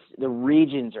is just the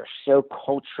regions are so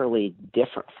culturally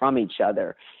different from each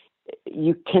other.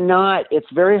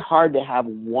 It's very hard to have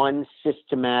one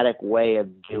systematic way of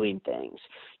doing things.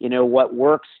 What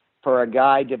works for a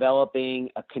guy developing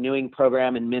a canoeing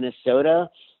program in Minnesota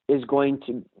is going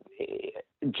to,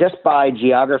 just by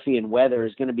geography and weather,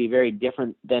 is going to be very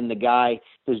different than the guy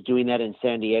who's doing that in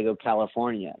San Diego,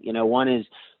 California. One is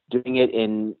doing it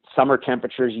in summer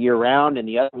temperatures year round, and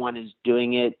the other one is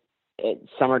doing it at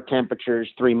summer temperatures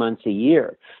 3 months a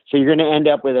year. So you're going to end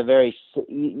up with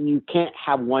you can't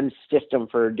have one system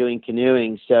for doing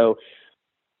canoeing. So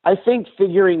I think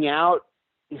figuring out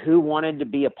who wanted to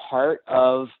be a part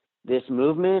of this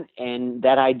movement and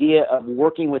that idea of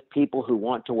working with people who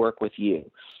want to work with you.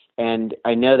 And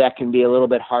I know that can be a little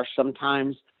bit harsh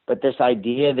sometimes, but this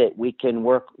idea that we can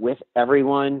work with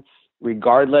everyone,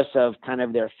 regardless of kind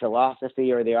of their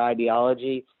philosophy or their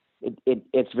ideology,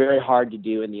 it's very hard to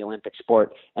do in the Olympic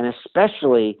sport. And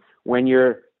especially when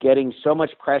you're getting so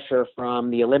much pressure from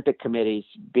the Olympic committees,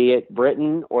 be it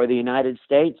Britain or the United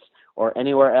States or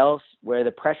anywhere else, where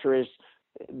the pressure is,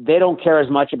 they don't care as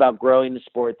much about growing the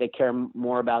sport. They care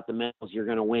more about the medals you're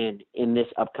going to win in this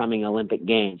upcoming Olympic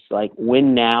Games. Like,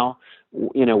 win now,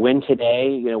 win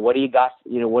today. What do you got?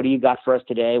 What do you got for us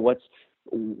today?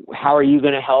 How are you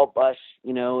going to help us,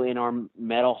 in our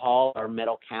medal haul, our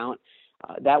medal count?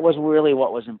 That was really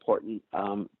what was important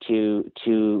to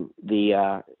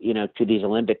these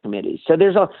Olympic committees.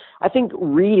 So I think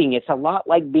reading, it's a lot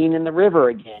like being in the river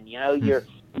again.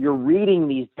 You're reading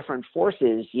these different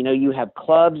forces. You have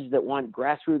clubs that want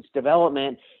grassroots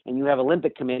development, and you have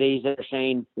Olympic committees that are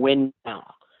saying win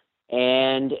now.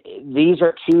 And these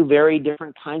are two very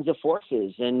different kinds of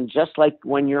forces. And just like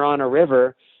when you're on a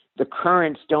river, the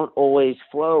currents don't always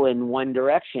flow in one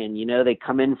direction. They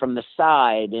come in from the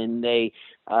side, and they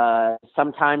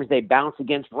sometimes they bounce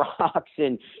against rocks.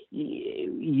 And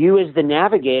you as the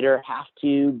navigator have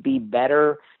to be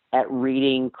better at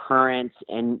reading currents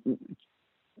and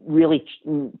really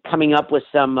coming up with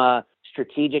some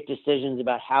strategic decisions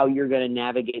about how you're going to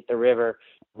navigate the river.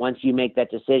 Once you make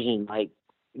that decision, like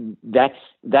that's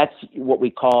what we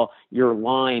call your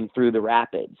line through the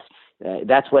rapids.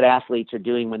 That's what athletes are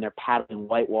doing when they're paddling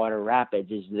whitewater rapids,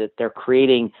 is that they're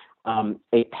creating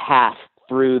a path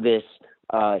through this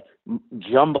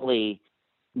jumbly,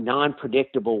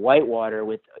 non-predictable whitewater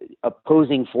with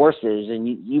opposing forces. And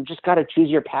you've just got to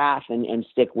choose your path and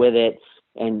stick with it.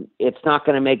 And it's not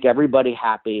going to make everybody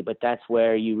happy, but that's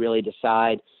where you really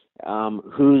decide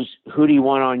who do you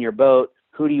want on your boat,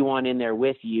 who do you want in there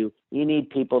with you. You need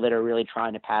people that are really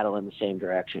trying to paddle in the same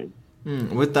direction.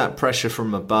 With that pressure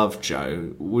from above,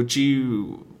 Joe, would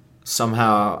you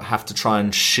somehow have to try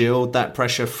and shield that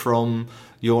pressure from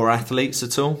your athletes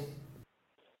at all?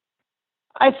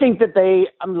 I think that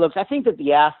I think that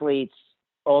the athletes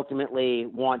ultimately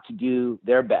want to do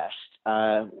their best.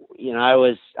 I've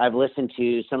listened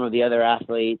to some of the other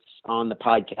athletes on the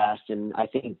podcast, and I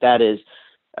think that is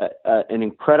an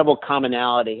incredible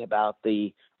commonality about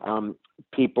the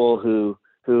people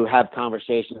who have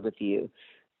conversations with you.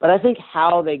 But I think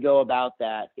how they go about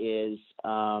that is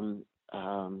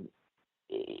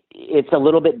it's a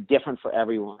little bit different for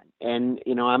everyone. And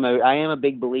I am a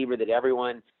big believer that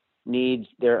everyone needs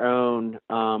their own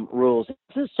rules.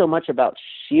 This is so much about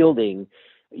shielding.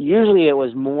 Usually it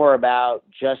was more about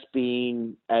just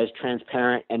being as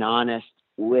transparent and honest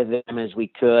with them as we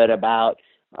could about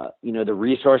the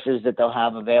resources that they'll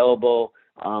have available,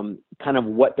 kind of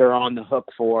what they're on the hook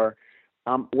for.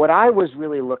 What I was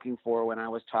really looking for when I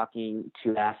was talking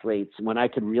to athletes, when I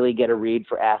could really get a read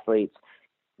for athletes,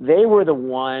 they were the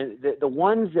ones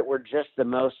that were just the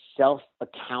most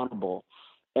self-accountable,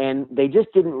 and they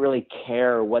just didn't really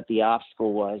care what the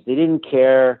obstacle was. They didn't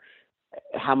care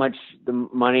how much the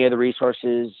money or the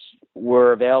resources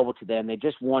were available to them. They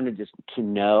just wanted to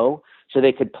know so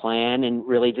they could plan and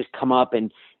really just come up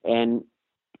and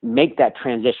make that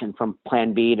transition from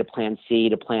plan B to plan C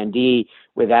to plan D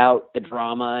without the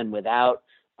drama and without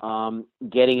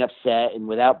getting upset and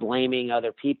without blaming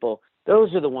other people.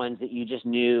 Those are the ones that you just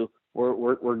knew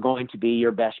were going to be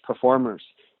your best performers.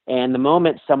 And the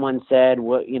moment someone said,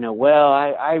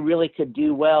 I really could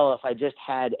do well if I just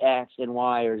had X and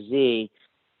Y or Z,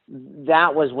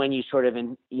 that was when you sort of,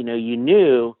 you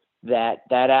knew that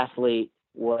that athlete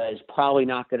was probably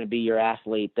not going to be your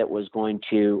athlete that was going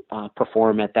to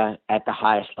perform at the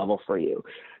highest level for you.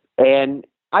 And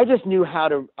I just knew how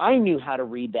to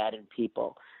read that in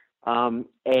people.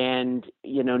 And,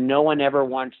 no one ever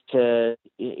wants to,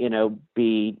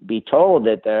 be told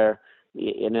that they're,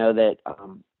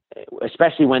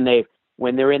 especially when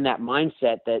they're in that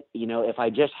mindset that, if I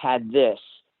just had this,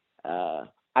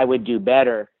 I would do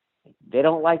better. They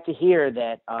don't like to hear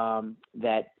that,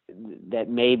 that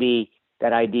maybe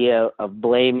that idea of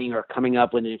blaming or coming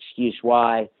up with an excuse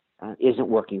why isn't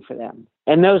working for them.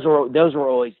 And those were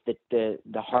always the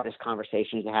hardest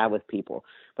conversations to have with people.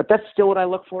 But that's still what I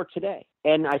look for today.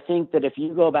 And I think that if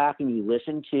you go back and you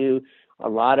listen to a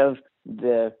lot of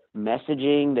the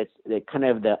messaging, that kind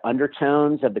of the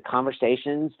undertones of the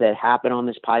conversations that happen on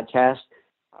this podcast,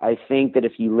 I think that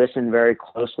if you listen very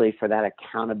closely for that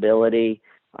accountability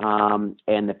and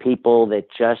the people that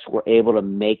just were able to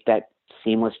make that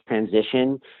seamless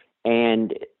transition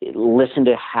and listen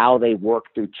to how they work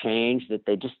through change, that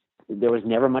there was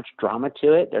never much drama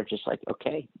to it. They're just like,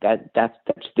 okay, that's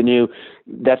the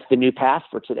new path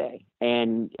for today.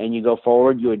 And you go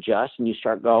forward, you adjust, and you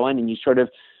start going, and you sort of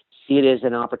see it as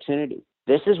an opportunity.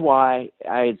 This is why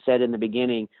I had said in the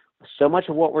beginning, so much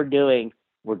of what we're doing,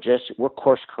 we're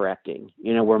course correcting.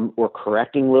 We're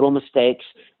correcting little mistakes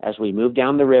as we move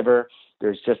down the river.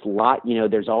 There's just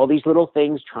there's all these little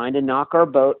things trying to knock our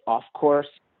boat off course.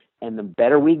 And the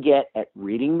better we get at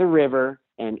reading the river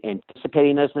and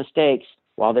anticipating those mistakes,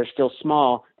 while they're still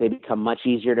small, they become much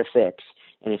easier to fix.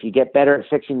 And if you get better at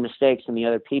fixing mistakes than the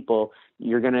other people,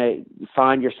 you're going to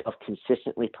find yourself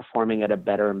consistently performing at a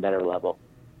better and better level.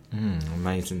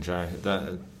 Amazing, Joe.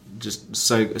 Just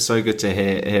so good to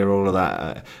hear all of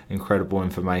that incredible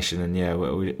information. And yeah,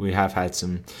 we have had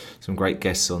some great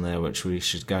guests on there, which we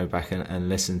should go back and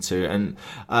listen to. And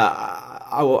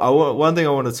one thing I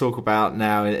want to talk about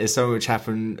now is something which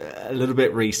happened a little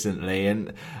bit recently.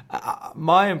 And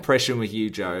my impression with you,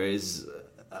 Joe, is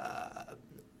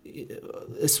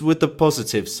it's with the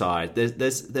positive side.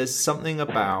 There's something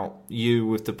about you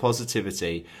with the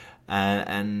positivity,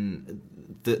 and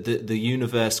the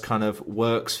universe kind of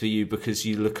works for you because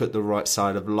you look at the right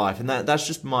side of life. And that's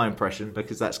just my impression,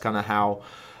 because that's kind of how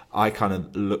I kind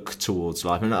of look towards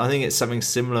life. And I think it's something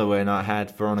similar when I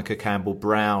had Veronica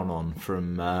Campbell-Brown on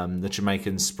from the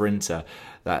Jamaican sprinter,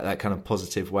 that kind of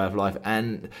positive way of life.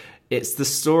 And it's the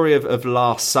story of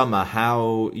last summer,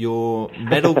 how your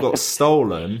medal got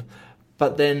stolen,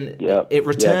 but then it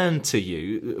returned to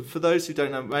you. For those who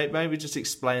don't know, maybe just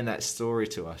explain that story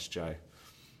to us, Joe.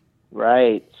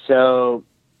 Right. So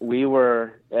we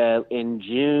were in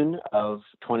June of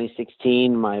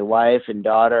 2016, my wife and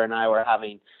daughter and I were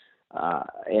having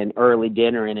an early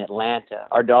dinner in Atlanta.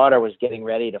 Our daughter was getting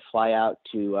ready to fly out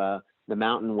to the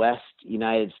Mountain West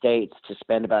United States to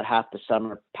spend about half the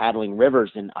summer paddling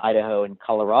rivers in Idaho and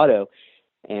Colorado.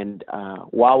 And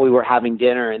while we were having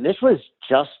dinner, and this was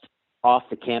just off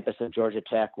the campus of Georgia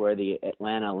Tech where the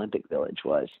Atlanta Olympic Village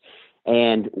was.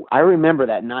 And I remember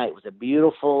that night. It was a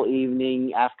beautiful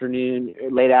late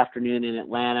afternoon in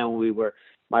Atlanta.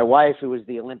 My wife, who was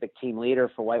the Olympic team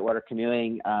leader for whitewater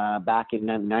canoeing back in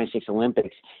the 96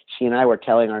 Olympics, she and I were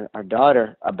telling our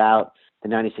daughter about the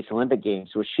 96 Olympic Games,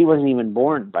 which she wasn't even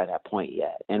born by that point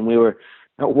yet. And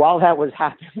while that was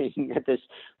happening at this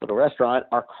little restaurant,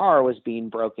 our car was being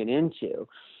broken into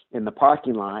in the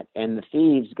parking lot, and the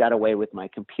thieves got away with my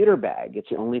computer bag. It's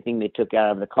the only thing they took out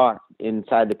of the car.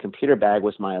 Inside the computer bag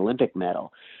was my Olympic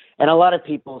medal. And a lot of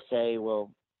people say,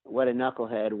 well, what a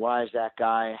knucklehead. Why is that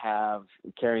guy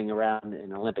carrying around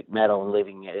an Olympic medal and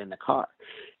leaving it in the car?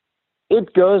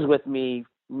 It goes with me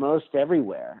most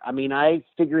everywhere. I mean, I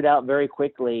figured out very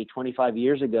quickly 25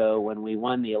 years ago when we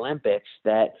won the Olympics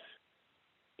that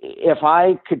if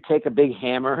I could take a big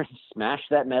hammer and smash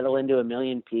that medal into a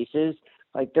million pieces,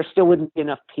 like there still wouldn't be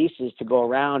enough pieces to go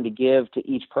around to give to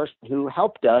each person who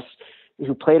helped us,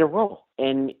 who played a role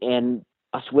in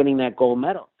us winning that gold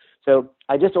medal. So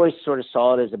I just always sort of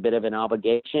saw it as a bit of an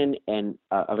obligation, and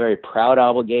a very proud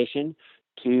obligation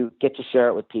to get to share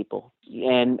it with people.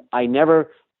 And I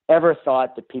never ever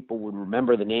thought that people would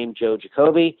remember the name Joe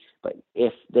Jacoby, but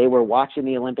if they were watching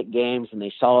the Olympic Games and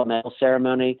they saw a medal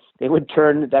ceremony,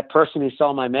 that person who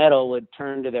saw my medal would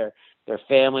turn to their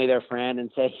family, their friend,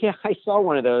 and say, yeah, I saw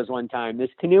one of those one time. This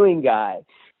canoeing guy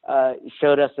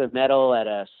showed us a medal at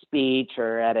a speech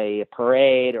or at a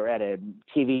parade or at a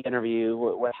TV interview,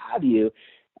 what have you.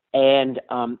 And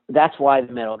that's why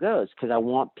the medal goes, because I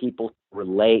want people to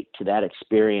relate to that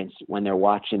experience when they're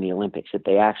watching the Olympics, that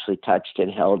they actually touched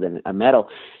and held a medal.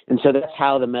 And so that's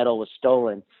how the medal was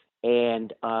stolen.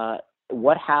 And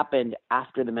what happened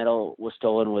after the medal was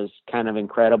stolen was kind of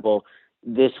incredible.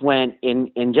 This went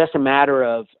in just a matter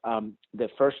of the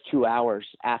first 2 hours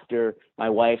after my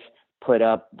wife put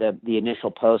up the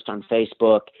initial post on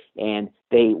Facebook, and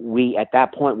we at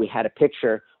that point we had a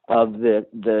picture of the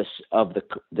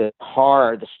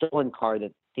car, the stolen car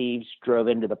that thieves drove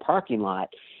into the parking lot,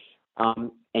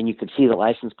 and you could see the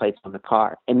license plates on the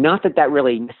car. And not that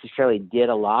really necessarily did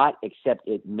a lot, except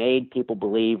it made people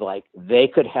believe like they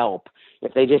could help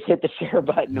if they just hit the share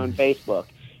button on Facebook.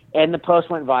 And the post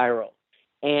went viral.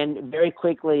 And very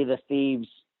quickly, the thieves,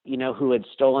 who had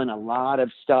stolen a lot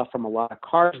of stuff from a lot of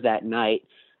cars that night,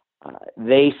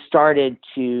 they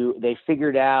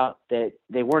figured out that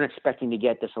they weren't expecting to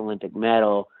get this Olympic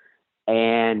medal.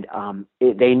 And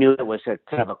they knew it was a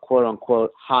kind of a quote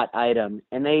unquote hot item,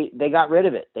 and they got rid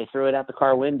of it. They threw it out the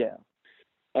car window.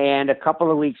 And a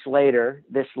couple of weeks later,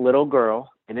 this little girl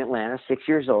in Atlanta, 6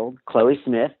 years old, Chloe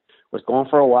Smith, was going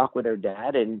for a walk with her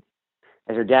dad, and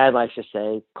as her dad likes to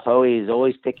say, Chloe is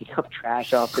always picking up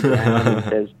trash off the ground and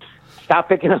says, "Stop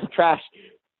picking up trash."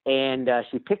 And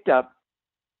she picked up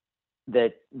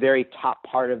the very top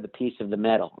part of the piece of the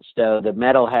medal. So the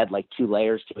medal had like 2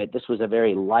 layers to it. This was a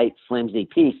very light, flimsy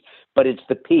piece, but it's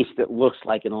the piece that looks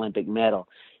like an Olympic medal.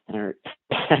 And her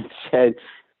dad said,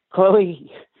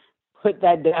 "Chloe, put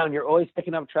that down. You're always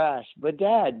picking up trash." "But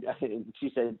Dad," she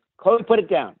said, "Chloe, put it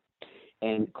down."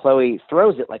 And Chloe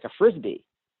throws it like a Frisbee,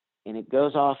 and it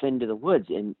goes off into the woods.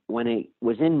 And when it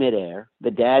was in midair,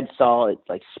 the dad saw it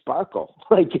like sparkle,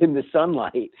 like in the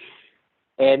sunlight.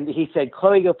 And he said,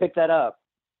 "Chloe, go pick that up."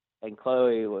 And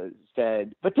Chloe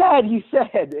said, "But Dad, you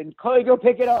said," and Chloe, go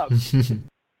pick it up.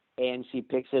 And she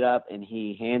picks it up, and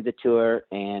he hands it to her,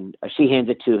 and she hands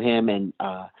it to him, and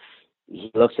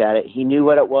he looks at it. He knew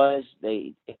what it was.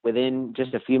 Within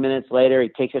just a few minutes later, he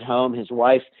takes it home. His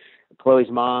wife, Chloe's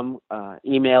mom,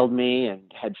 emailed me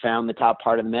and had found the top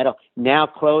part of the medal. Now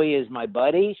Chloe is my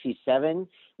buddy. She's 7.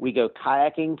 We go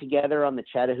kayaking together on the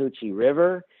Chattahoochee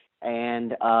River.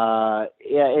 And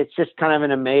it's just kind of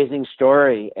an amazing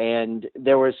story. And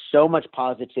there was so much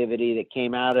positivity that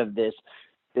came out of this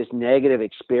negative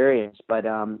experience. But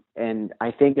and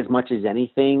I think as much as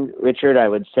anything, Richard, I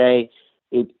would say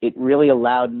it really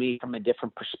allowed me from a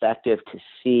different perspective to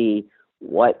see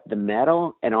what the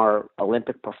medal and our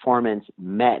Olympic performance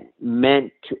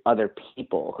meant to other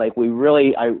people. Like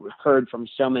I heard from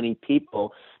so many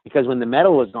people, because when the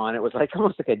medal was on, it was like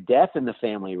almost like a death in the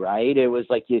family, right? It was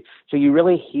like so you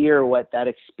really hear what that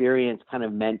experience kind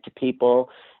of meant to people.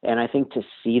 And I think to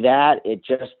see that, it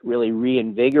just really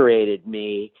reinvigorated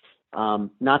me.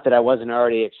 Not that I wasn't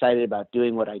already excited about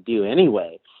doing what I do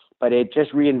anyway, but it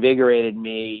just reinvigorated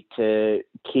me to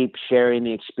keep sharing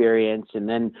the experience. And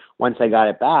then once I got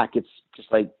it back, it's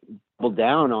just like double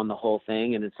down on the whole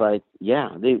thing. And it's like,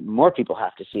 more people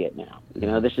have to see it now.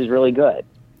 This is really good.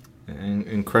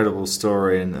 Incredible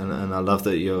story. And I love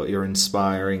that you're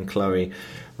inspiring Chloe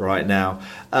right now.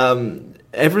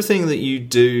 Everything that you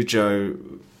do, Joe,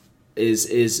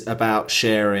 is about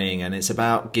sharing, and it's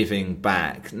about giving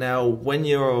back. Now, when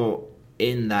you're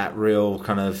in that real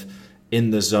kind of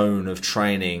in the zone of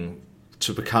training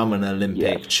to become an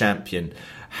Olympic champion,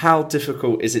 how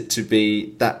difficult is it to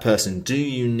be that person? Do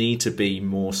you need to be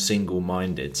more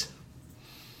single-minded?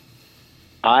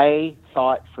 I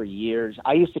thought for years,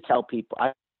 I used to tell people,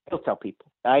 I still tell people,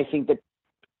 I think that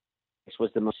this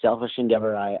was the most selfish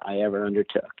endeavor I ever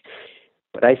undertook.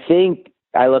 But I think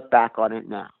I look back on it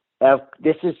now.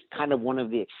 This is kind of one of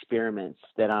the experiments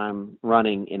that I'm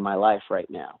running in my life right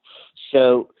now.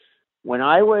 So when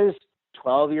I was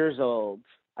 12 years old,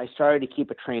 I started to keep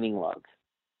a training log.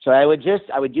 So I would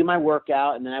do my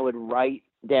workout, and then I would write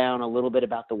down a little bit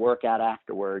about the workout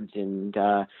afterwards, and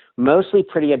mostly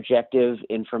pretty objective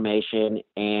information,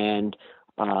 and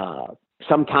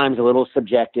sometimes a little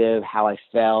subjective, how I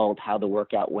felt, how the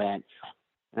workout went.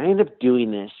 And I ended up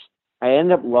doing this. I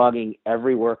ended up logging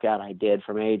every workout I did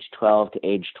from age 12 to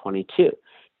age 22.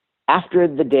 After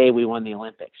the day we won the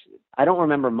Olympics, I don't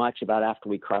remember much about after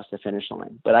we crossed the finish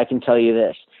line, but I can tell you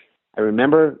this. I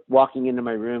remember walking into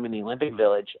my room in the Olympic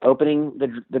Village, opening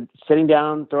sitting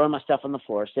down, throwing my stuff on the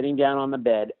floor, sitting down on the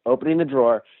bed, opening the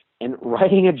drawer, and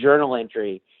writing a journal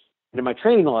entry into my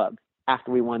training log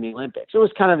after we won the Olympics. It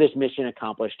was kind of this mission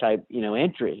accomplished type,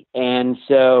 entry. And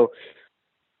so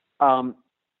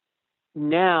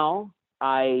now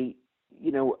I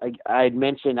had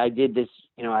mentioned I did this,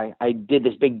 I did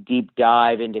this big deep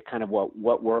dive into kind of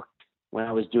what worked when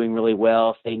I was doing really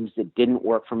well, things that didn't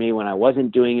work for me when I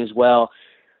wasn't doing as well.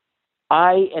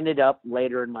 I ended up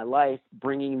later in my life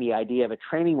bringing the idea of a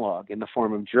training log in the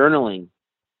form of journaling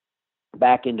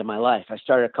back into my life. I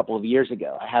started a couple of years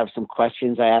ago. I have some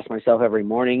questions I ask myself every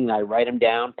morning. I write them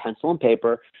down, pencil and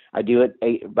paper. I do it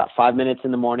about 5 minutes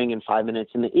in the morning and 5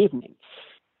 minutes in the evening.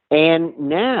 And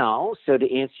now, so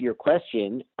to answer your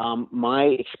question, my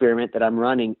experiment that I'm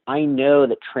running, I know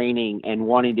that training and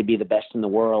wanting to be the best in the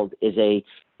world is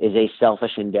a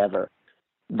selfish endeavor.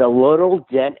 The little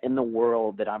dent in the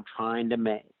world that I'm trying to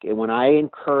make, and when I'm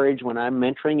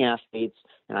mentoring athletes,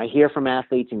 and I hear from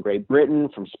athletes in Great Britain,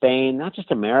 from Spain, not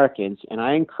just Americans, and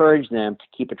I encourage them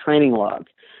to keep a training log.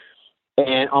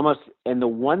 And the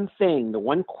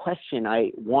one question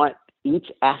I want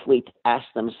each athlete to ask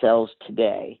themselves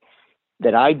today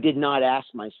that I did not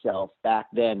ask myself back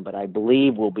then, but I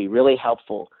believe will be really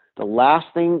helpful. The last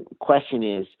question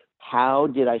is, how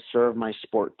did I serve my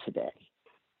sport today?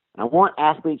 I want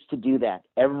athletes to do that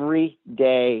every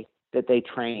day that they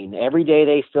train, every day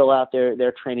they fill out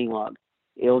their training log.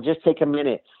 It'll just take a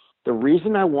minute. The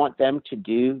reason I want them to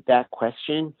do that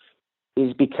question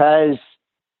is because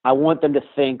I want them to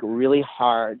think really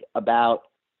hard about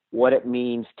what it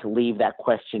means to leave that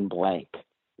question blank.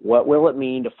 What will it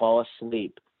mean to fall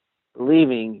asleep,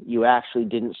 believing you actually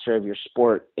didn't serve your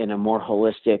sport in a more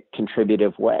holistic,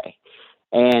 contributive way?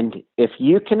 And if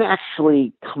you can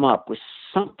actually come up with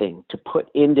something to put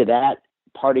into that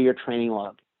part of your training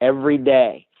log every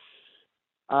day,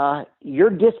 your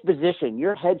disposition,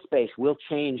 your headspace will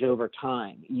change over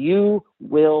time. You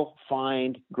will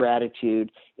find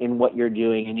gratitude in what you're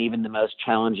doing in even the most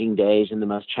challenging days and the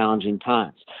most challenging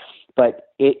times. But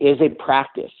it is a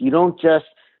practice.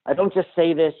 I don't just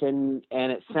say this and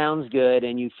it sounds good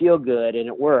and you feel good and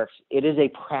it works. It is a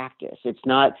practice. It's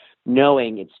not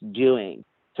knowing, it's doing.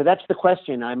 So that's the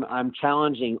question I'm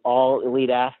challenging all elite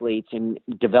athletes and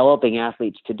developing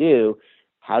athletes to do.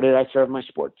 How did I serve my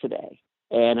sport today?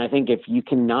 And I think if you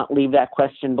cannot leave that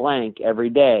question blank every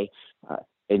day,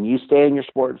 and you stay in your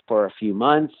sport for a few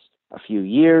months, a few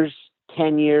years,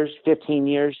 10 years, 15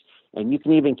 years, and you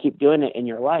can even keep doing it in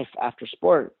your life after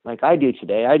sport, like I do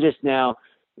today.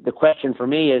 The question for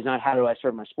me is not how do I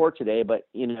serve my sport today, but,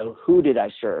 who did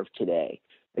I serve today?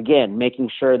 Again, making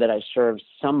sure that I served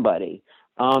somebody.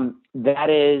 That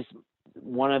is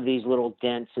one of these little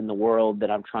dents in the world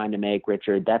that I'm trying to make,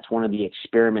 Richard. That's one of the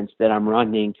experiments that I'm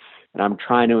running, and I'm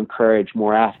trying to encourage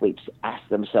more athletes to ask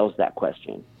themselves that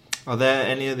question. Are there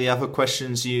any of the other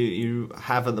questions you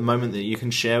have at the moment that you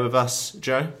can share with us,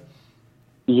 Joe?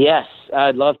 Yes,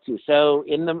 I'd love to. So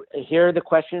here are the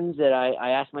questions that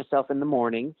I ask myself in the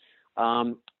morning.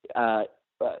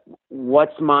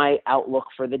 What's my outlook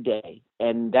for the day?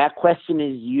 And that question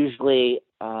is usually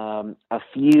a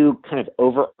few kind of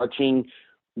overarching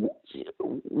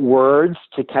words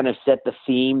to kind of set the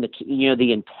theme,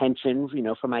 the intention,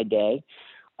 for my day.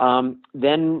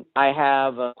 Then I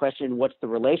have a question, what's the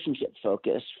relationship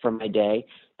focus for my day?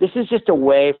 This is just a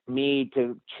way for me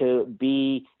to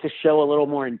show a little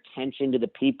more intention to the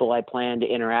people I plan to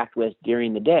interact with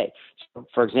during the day. So,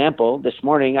 for example, this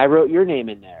morning I wrote your name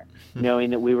in there,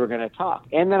 knowing that we were going to talk.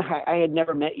 And then I had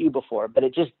never met you before, but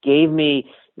it just gave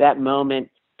me that moment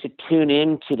to tune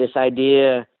into this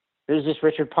idea, who's this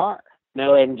Richard Parr?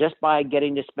 And just by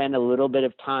getting to spend a little bit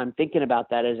of time thinking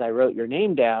about that as I wrote your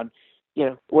name down,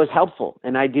 was helpful.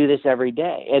 And I do this every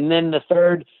day. And then the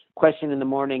third question in the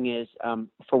morning is,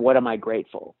 for what am I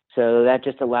grateful? So that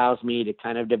just allows me to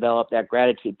kind of develop that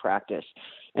gratitude practice.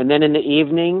 And then in the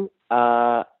evening,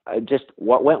 just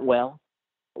what went well,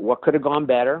 what could have gone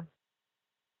better.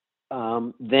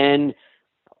 Then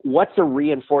what's a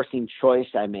reinforcing choice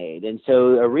I made? And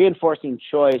so a reinforcing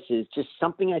choice is just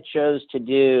something I chose to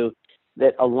do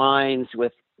that aligns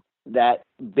with that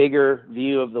bigger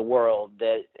view of the world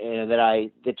that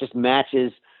just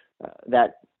matches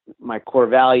that my core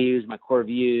values, my core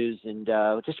views, and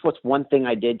just what's one thing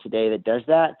I did today that does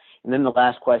that. And then the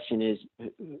last question is,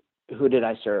 who did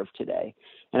I serve today?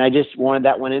 And I just wanted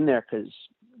that one in there because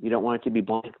you don't want it to be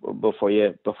blank before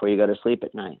you go to sleep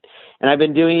at night. And I've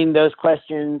been doing those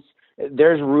questions.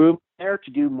 There's room there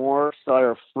to do more sort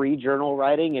of free journal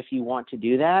writing if you want to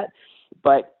do that.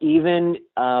 But even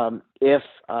if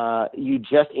you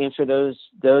just answer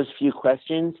those few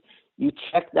questions, you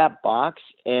check that box.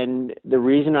 And the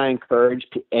reason I encourage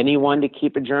anyone to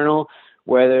keep a journal,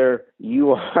 whether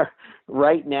you are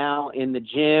right now in the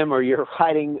gym or you're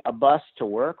riding a bus to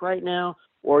work right now,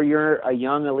 or you're a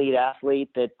young elite athlete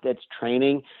that's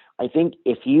training, I think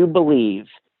if you believe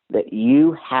that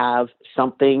you have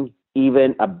something,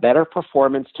 even a better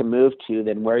performance to move to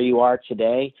than where you are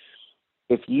today,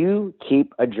 if you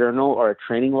keep a journal or a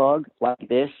training log like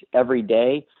this every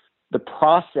day, the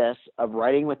process of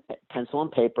writing with pencil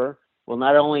and paper will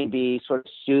not only be sort of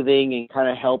soothing and kind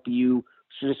of help you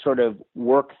just sort of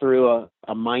work through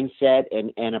a mindset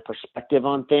and a perspective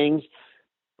on things,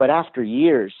 but after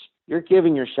years, you're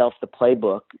giving yourself the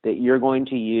playbook that you're going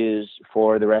to use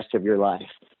for the rest of your life.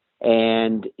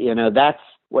 And, that's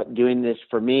what doing this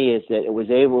for me is that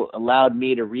it allowed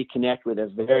me to reconnect with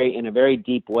in a very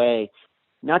deep way,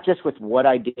 not just with what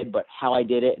I did, but how I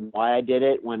did it and why I did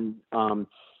it when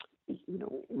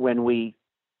we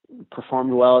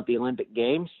performed well at the Olympic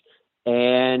Games,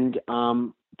 and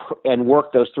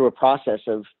work those through a process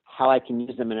of how I can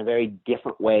use them in a very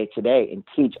different way today and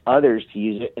teach others to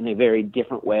use it in a very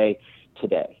different way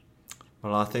today.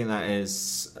 Well, I think that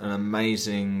is an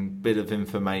amazing bit of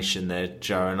information there,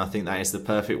 Joe, and I think that is the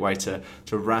perfect way to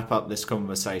wrap up this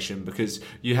conversation, because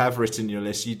you have written your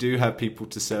list, you do have people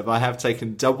to serve. I have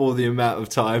taken double the amount of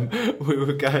time we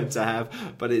were going to have,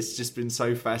 but it's just been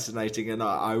so fascinating, and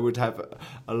I would have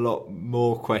a lot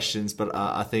more questions, but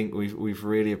I think we've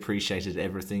really appreciated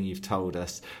everything you've told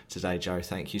us today, Joe.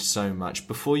 Thank you so much.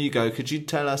 Before you go, could you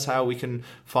tell us how we can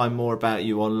find more about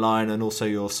you online and also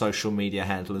your social media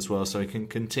handle as well, so we can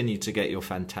continue to get your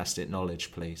fantastic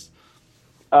knowledge, please?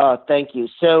 Thank you.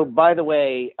 So, by the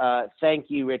way, thank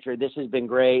you, Richard. This has been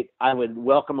great. I would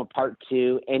welcome a part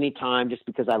 2 anytime, just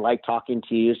because I like talking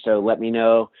to you. So let me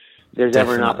know if there's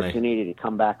ever an opportunity to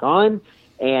come back on.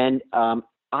 And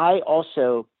I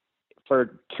also,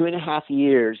 for 2.5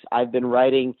 years, I've been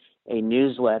writing a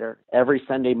newsletter every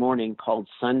Sunday morning called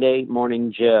Sunday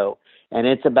Morning Joe. And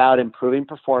it's about improving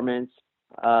performance,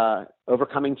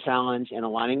 overcoming challenge, and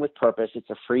aligning with purpose. It's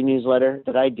a free newsletter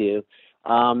that I do.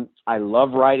 I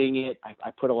love writing it.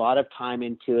 I put a lot of time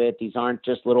into it. These aren't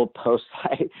just little posts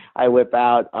I whip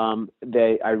out.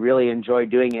 I really enjoy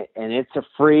doing it. And it's a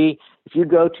free, if you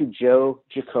go to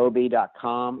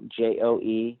joejacoby.com,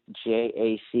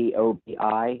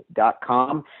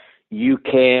 JoeJacobi.com, you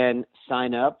can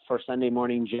sign up for Sunday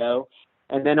Morning Joe.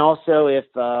 And then also, if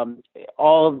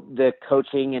all of the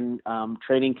coaching and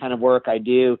training kind of work I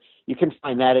do, you can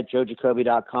find that at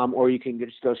joejacoby.com, or you can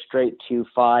just go straight to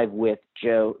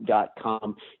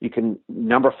 5withjoe.com. You can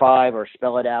number 5 or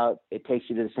spell it out. It takes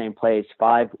you to the same place,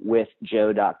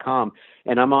 5withjoe.com.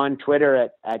 And I'm on Twitter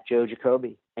at Joe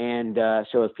Jacoby. And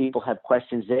so if people have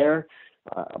questions there,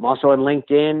 I'm also on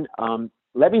LinkedIn.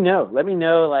 Let me know. Let me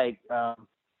know, like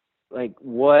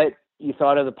what you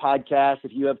thought of the podcast.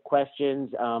 If you have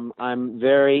questions, I'm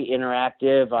very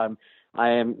interactive. I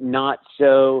am not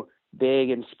so big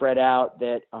and spread out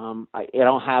that I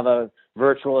don't have a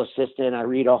virtual assistant. I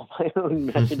read all my own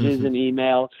messages and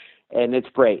email, and it's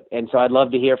great. And so I'd love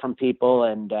to hear from people.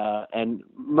 And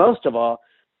most of all,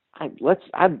 I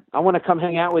want to come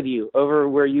hang out with you over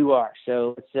where you are.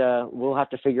 So we'll have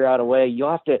to figure out a way.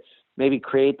 You'll have to maybe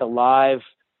create the live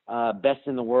Best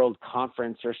in the World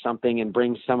conference or something and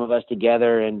bring some of us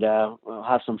together, and we'll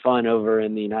have some fun over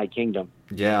in the United Kingdom.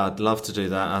 Yeah, I'd love to do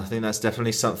that. I think that's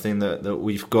definitely something that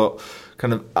we've got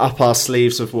kind of up our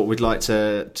sleeves of what we'd like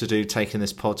to do, taking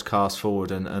this podcast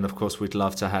forward. And of course, we'd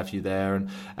love to have you there.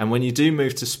 And when you do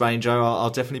move to Spain, Joe, I'll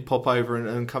definitely pop over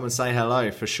and come and say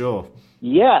hello for sure.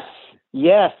 Yes,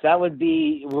 that would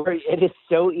be. It is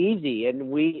so easy, and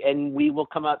we will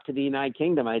come up to the United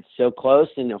Kingdom. It's so close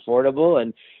and affordable.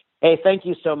 And hey, thank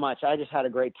you so much. I just had a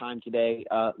great time today.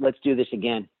 Let's do this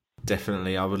again.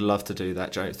 Definitely, I would love to do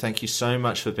that, Joe. Thank you so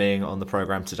much for being on the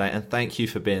program today, and thank you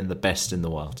for being the best in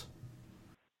the world.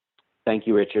 Thank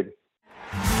you, Richard.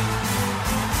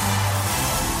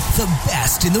 The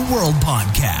Best in the World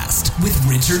podcast with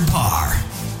Richard Parr.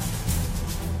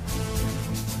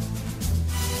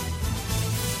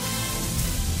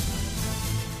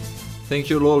 I think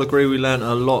you'll all agree we learned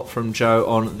a lot from Joe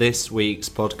on this week's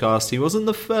podcast. He wasn't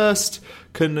the first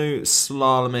canoe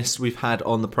slalomist we've had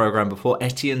on the program before.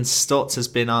 Etienne Stotz has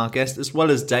been our guest, as well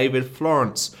as David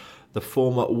Florence, the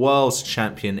former world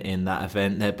champion in that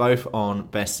event. They're both on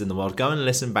Best in the World. Go and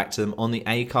listen back to them on the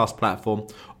Acast platform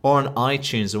or on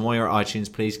iTunes. And while you're at iTunes,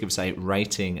 please give us a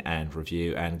rating and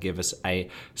review and give us a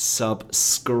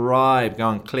subscribe. Go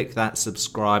and click that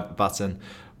subscribe button.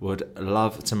 Would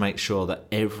love to make sure that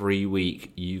every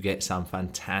week you get some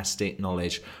fantastic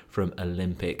knowledge from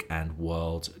Olympic and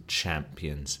world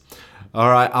champions.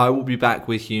 All right, I will be back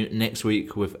with you next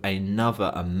week with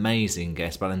another amazing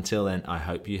guest. But until then, I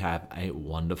hope you have a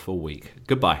wonderful week.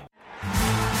 Goodbye.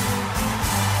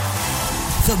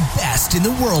 The Best in the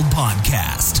World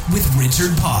podcast with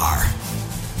Richard Parr.